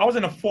 I was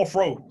in the 4th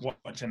row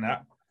watching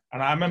that.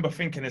 And I remember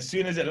thinking, as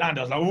soon as it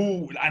landed, I was like,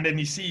 ooh. And then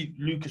you see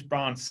Lucas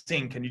Brown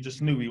sink, and you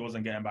just knew he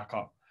wasn't getting back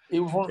up. It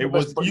was one of the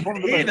best body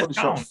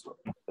shots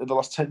in the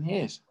last 10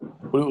 years.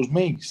 But it was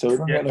me, so I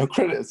don't get no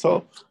credit at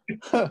all.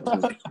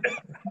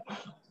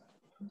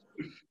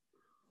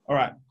 All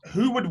right.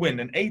 Who would win,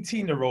 an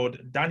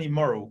 18-year-old Danny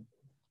Morrow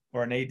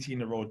or an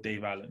 18-year-old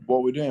Dave Allen? What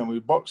are we doing? Are we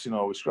boxing or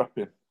are we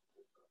scrapping?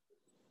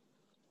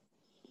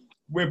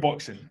 We're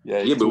boxing.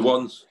 Yeah, but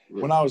once.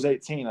 When I was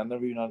 18, I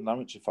never even had an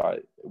amateur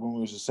fight. When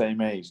we was the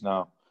same age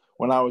now.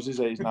 When I was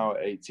his age now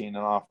at 18 and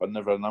a half, I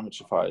never had an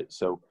amateur fight.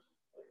 So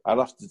I'd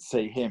have to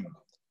say him.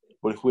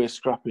 But if we're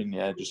scrapping,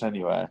 just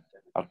anywhere,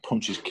 I'd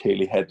punch his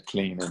curly head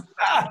clean in.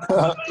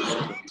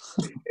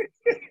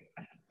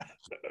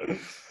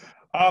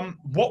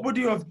 What would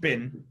you have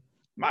been?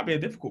 Might be a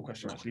difficult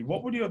question, actually.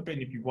 What would you have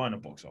been if you weren't a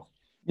boxer?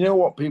 You know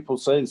what? People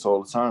say this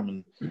all the time,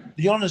 and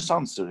the honest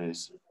answer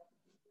is,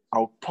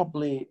 I'd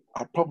probably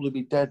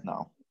be dead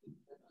now.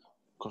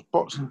 Because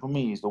boxing for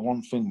me is the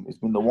one thing, it's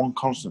been the one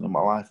constant in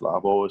my life that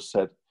I've always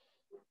said,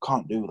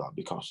 can't do that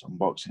because I'm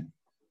boxing.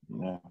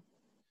 You know,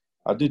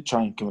 I did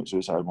try and commit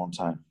suicide one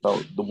time. That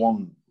was the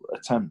one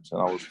attempt,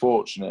 and I was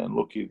fortunate and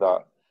lucky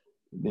that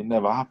it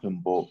never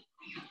happened. But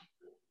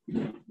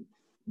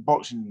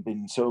boxing has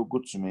been so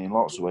good to me in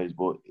lots of ways,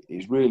 but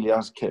it really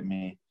has kept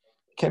me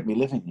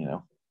living. You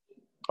know,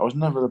 I was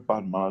never a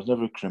bad man. I was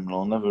never a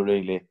criminal.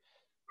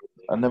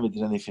 I never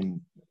did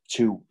anything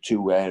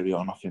too airy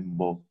or nothing.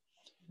 But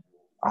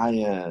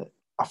I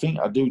think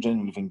I do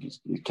genuinely think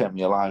it kept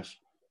me alive,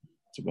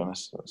 to be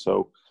honest.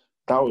 So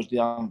that was the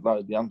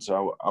answer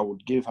I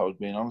would give. I was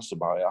being honest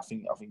about it. I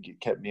think it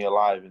kept me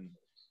alive and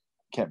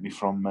kept me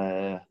from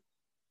that.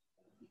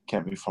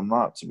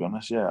 To be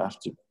honest, I have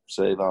to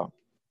say that.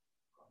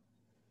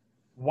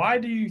 Why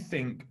do you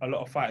think a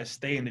lot of fighters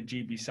stay in the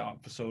GB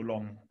setup for so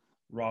long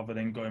rather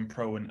than going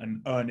pro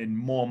and earning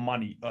more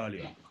money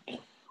earlier?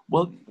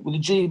 Well, with the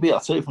GB, I'll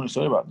tell you a funny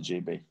story about the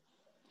GB.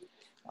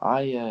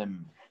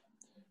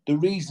 The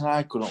reason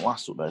I couldn't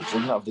last up there is I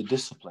didn't have the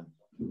discipline.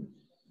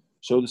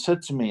 So they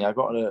said to me, I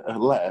got a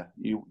letter,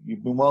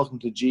 you've been welcome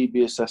to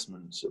GB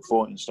assessments at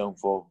 14 stone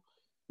 4.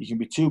 You can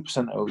be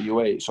 2% over your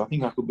weight. So I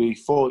think I could be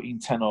 14,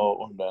 10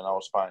 or under, and I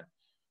was fine.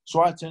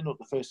 So I turned up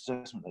the first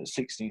assessment at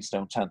 16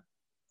 stone 10.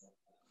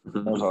 I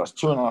was like,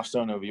 that's 2.5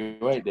 stone over your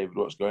weight, David,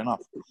 what's going on?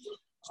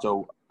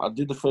 So I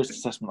did the first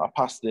assessment. I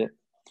passed it,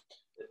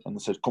 and they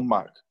said, come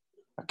back.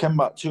 I came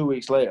back 2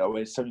 weeks later. I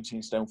weighed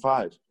 17 stone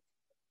 5.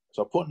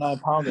 So I put 9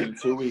 pounds in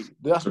 2 weeks.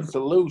 They asked me to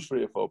lose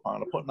 3 or 4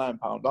 pounds. I put 9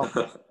 pounds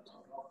on.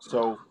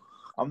 So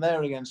I'm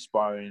there again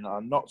sparring. I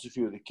knocked a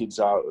few of the kids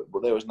out,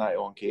 but they was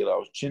 91 kilo. I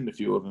was chinned a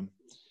few of them.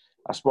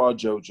 I sparred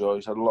Joe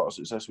Joyce. Had a lot of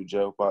success with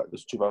Joe back. This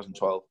was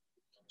 2012.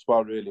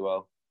 Sparred really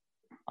well.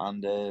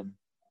 And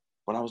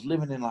but I was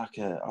living in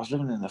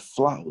a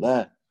flat up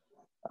there.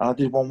 And I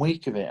did 1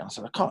 week of it, and I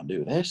said, I can't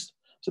do this.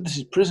 So this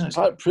is prison. It's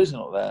like prison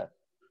up there.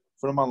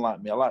 For a man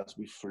like me, I like to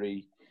be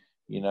free.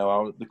 You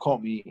know, they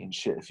caught me eating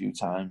shit a few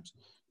times.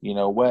 You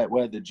know, where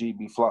the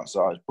GB flats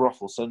are, it's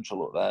brothel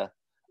central up there.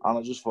 And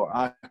I just thought,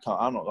 I'm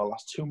not going to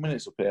last 2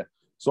 minutes up here.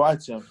 So I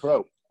turned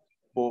pro.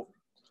 But,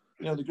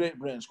 you know, the Great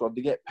Britain squad,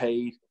 they get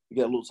paid, they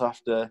get looked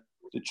after.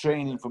 The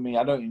training for me,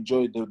 I don't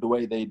enjoy the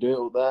way they do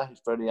it up there.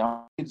 It's very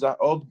hard.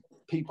 All the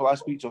people I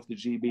speak to off the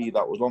GB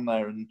that was on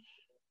there and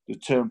they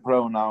turned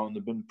pro now and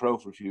they've been pro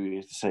for a few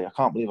years to say, I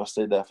can't believe I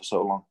stayed there for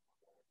so long.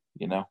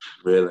 You know?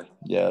 Really?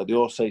 Yeah, they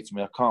all say to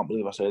me, I can't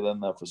believe I stayed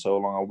there for so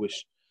long. I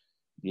wish,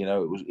 you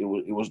know,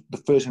 it was the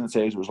first thing they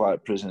say is it was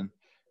like prison.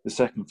 The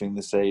second thing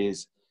they say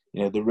is,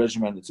 you know, they're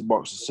regimented to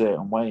box a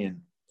certain way,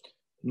 and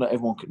not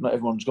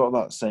everyone's got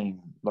that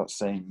same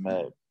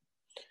you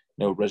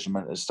know,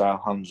 regimented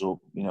style, hands up,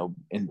 you know,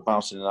 in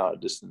bouncing and out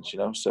of distance, you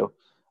know. So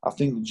I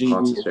think the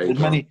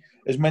GB,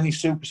 as many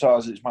superstars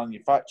as it's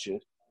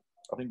manufactured,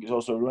 I think it's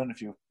also ruined a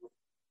few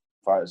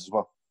fighters as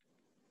well.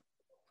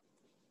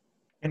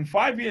 In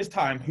 5 years'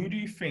 time, who do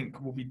you think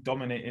will be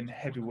dominating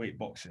heavyweight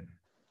boxing?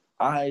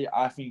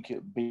 I think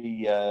it'd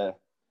be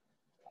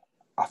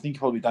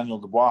probably Daniel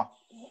Dubois.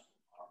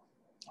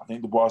 I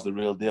think Dubois is the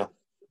real deal.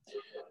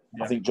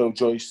 Yeah. I think Joe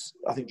Joyce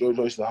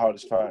is the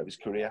hardest fight of his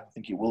career. I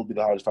think it will be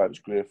the hardest fight of his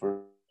career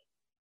for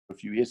a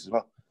few years as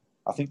well.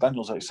 I think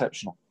Daniel's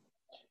exceptional.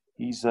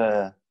 He's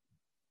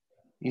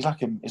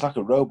like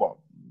a robot,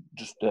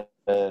 just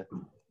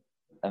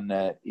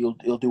and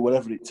he'll do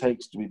whatever it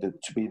takes to be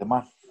the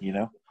man. You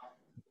know.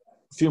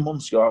 A few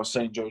months ago, I was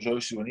saying Joe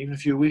Joyce, and even a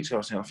few weeks ago, I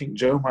was saying I think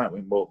Joe might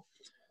win, but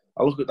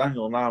I look at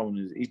Daniel now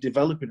and he's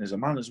developing as a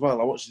man as well.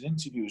 I watch his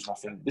interviews and I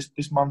think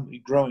this man is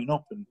growing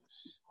up and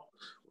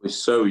he's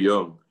so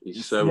young.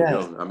 He's so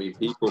young. I mean,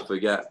 people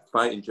forget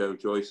fighting Joe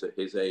Joyce at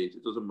his age.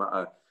 It doesn't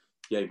matter.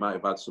 Yeah, he might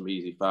have had some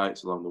easy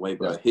fights along the way,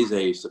 but at his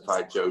age to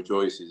fight Joe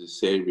Joyce is a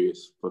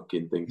serious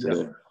fucking thing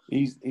to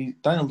do.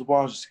 Daniel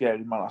Dubois is a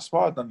scary man. I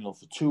sparred Daniel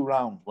for 2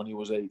 rounds when he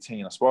was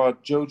 18. I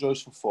sparred Joe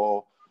Joyce for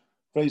 4.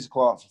 Fraser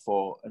Clark for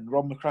 4, and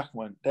Rob McCracken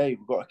went, Dave,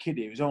 we've got a kid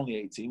here, he's only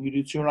 18, we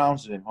do 2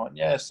 rounds with him. I went,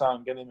 yeah,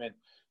 Sam, get him in.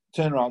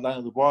 Turn around,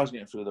 Daniel Dubois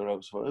getting through the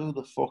ropes. I thought, who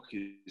the fuck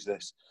is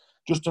this?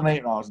 Just done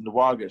 8 rounds and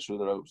Dubois gets through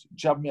the ropes.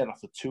 Jabbed me head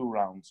off for 2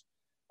 rounds.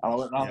 And I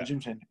went round the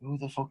gym saying, who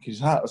the fuck is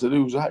that? I said,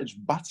 who's that? He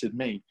just battered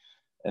me.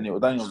 And it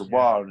was Daniel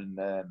Dubois, and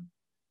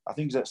I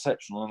think he's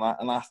exceptional.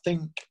 And I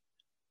think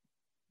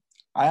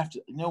I have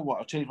to, you know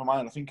what, I've changed my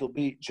mind. I think he'll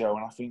beat Joe,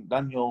 and I think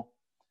Daniel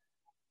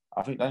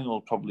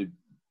will probably,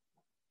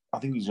 I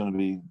think he's going to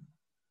be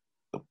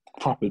a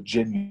proper,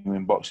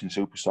 genuine boxing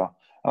superstar.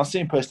 And I've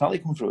seen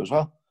personality come through as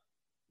well.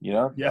 You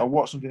know, I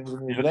watched something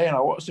the other day and I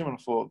watched him and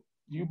I thought,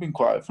 you've been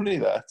quite funny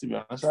there, to be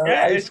honest.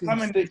 It's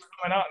coming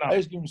out now. I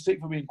was giving him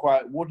stick for being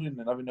quite wooden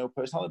and having no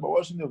personality, but I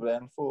watched him the other day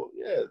and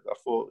I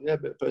thought, a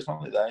bit of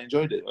personality there. I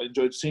enjoyed it. I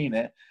enjoyed seeing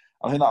it.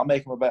 I think that'll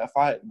make him a better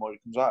fighter the more he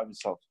comes out of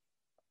himself.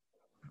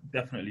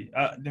 Definitely.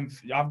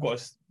 I've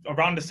got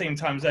around the same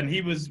time as then.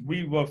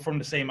 We were from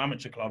the same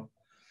amateur club.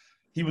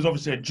 He was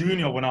obviously a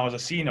junior when I was a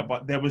senior,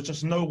 but there was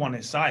just no one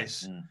his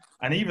size.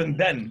 And even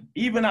then,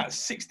 even at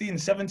 16,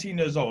 17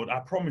 years old, I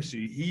promise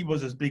you, he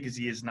was as big as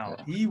he is now.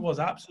 He was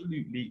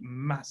absolutely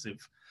massive.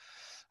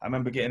 I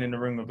remember getting in the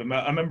ring with him.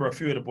 I remember a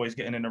few of the boys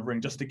getting in the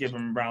ring just to give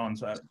him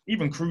rounds.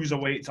 Even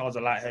cruiserweights, I was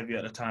a light heavy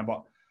at the time.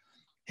 But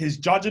his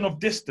judging of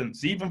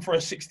distance, even for a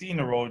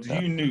 16-year-old,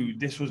 you knew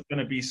this was going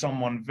to be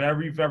someone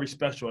very, very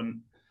special.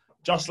 And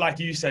just like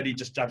you said, he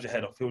just jabs your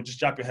head off. He'll just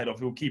jab your head off.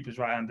 He'll keep his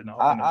right hand in the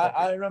pocket.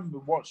 I remember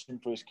watching him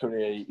for his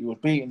career. He was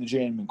beating the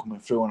journeyman coming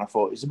through, and I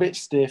thought, he's a bit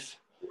stiff.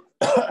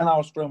 And I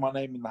was throwing my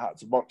name in the hat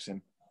to box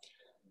him.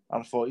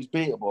 And I thought, he's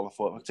beatable. I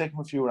thought, if I take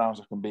him a few rounds,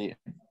 I can beat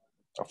him.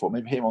 I thought,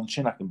 maybe hit him on the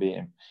chin, I can beat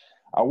him.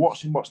 I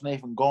watched him box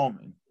Nathan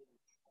Gorman,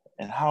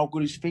 and how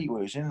good his feet were.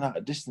 He was in and out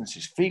of distance.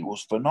 His feet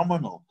was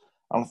phenomenal.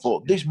 And I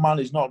thought, this man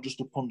is not just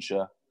a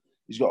puncher.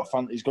 He's got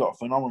a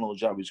phenomenal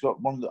jab. He's got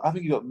I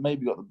think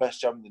maybe got the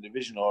best jab in the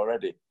division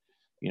already.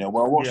 You know,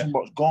 when I watched him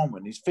box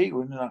Gorman, his feet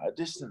were in and out of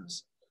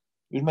distance.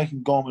 He was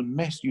making Gorman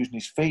miss using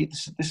his feet.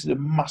 This is a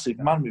massive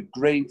man with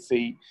great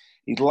feet.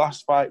 His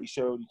last fight, he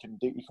showed he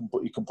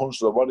can punch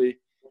to the body.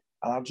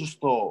 And I just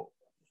thought,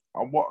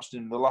 I watched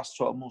him the last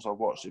 12 months. I've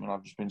watched him, and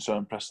I've just been so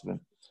impressed with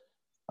him.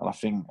 And I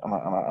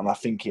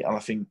think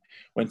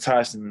when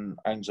Tyson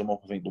hangs him up,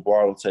 I think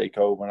Dubois will take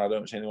over. And I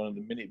don't see anyone in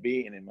the minute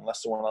beating him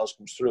unless someone else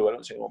comes through. I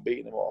don't see anyone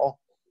beating him at all.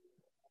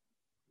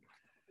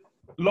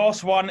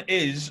 Last one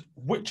is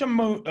which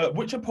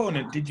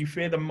opponent did you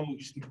fear the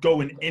most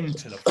going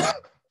into the fight?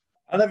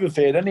 I never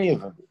feared any of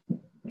them.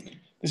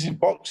 this is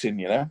boxing,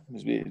 you know.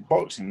 It's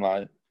boxing,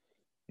 like,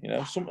 you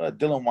know, something like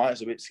Dylan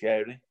White's a bit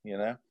scary, you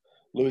know.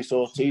 Luis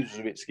Ortiz was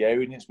a bit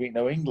scary. He didn't speak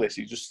no English.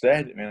 He just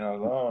stared at me, and I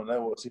was like, oh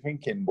no, what's he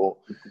thinking? But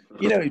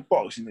you know,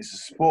 boxing is a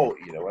sport,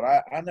 you know, and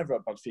I never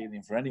had a bad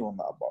feeling for anyone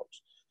that I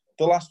boxed.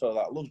 The last fella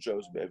that I loved Joe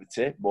was a bit of a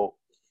tip, but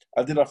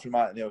I did have to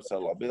remind in the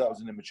hotel lobby. That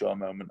was an immature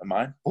moment of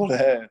mine. But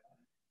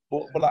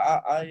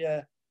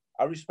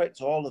I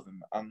respect all of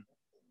them, and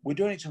we're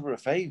doing each other a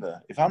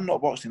favour. If I'm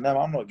not boxing them,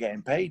 I'm not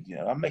getting paid. You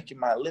know, I'm making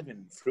my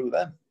living through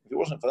them. If it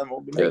wasn't for them, I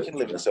wouldn't be making a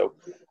living. So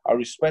I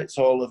respect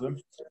all of them.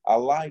 I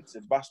liked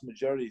the vast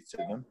majority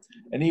of them,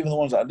 and even the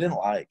ones that I didn't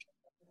like.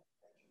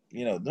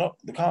 You know,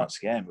 they can't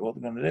scare me. What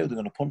they're going to do? They're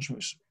going to punch me.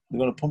 They're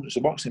going to punch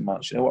a boxing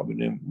match. You know what we're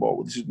doing?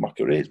 Well, this is my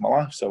career. It's my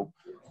life. So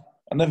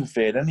I never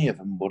feared any of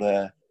them, but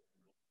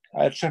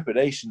I had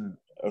trepidation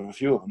of a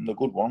few of them. The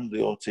good ones, the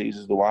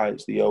Ortizes, the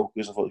Whites, the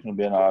Yokers. I thought it was going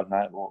to be an hard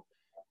night, but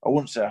I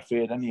wouldn't say I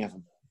feared any of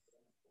them.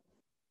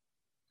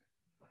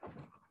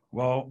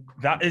 Well,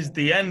 that is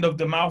the end of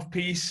the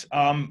mouthpiece.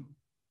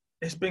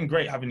 It's been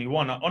great having you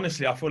on.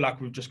 Honestly, I feel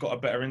like we've just got a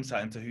better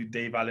insight into who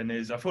Dave Allen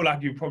is. I feel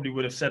like you probably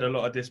would have said a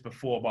lot of this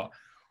before, but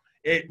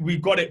we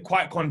got it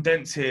quite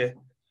condensed here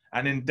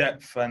and in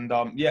depth. And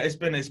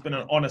it's been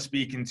an honor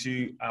speaking to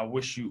you. I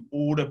wish you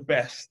all the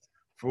best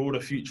for all the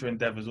future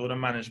endeavors, all the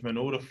management,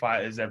 all the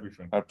fighters,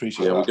 everything. I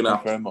appreciate that. Thank you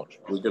very much.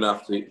 We're gonna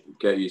have to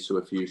get you to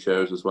a few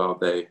shows as well,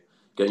 Dave.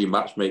 Get you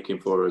matchmaking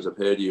for us. I've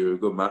heard you're a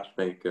good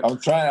matchmaker. I'm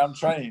trying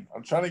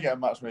to get a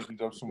matchmaking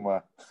job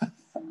somewhere. There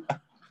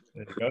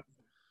you go.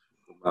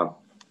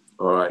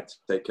 All right.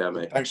 Take care,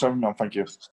 mate. Thanks for having me on. Thank you.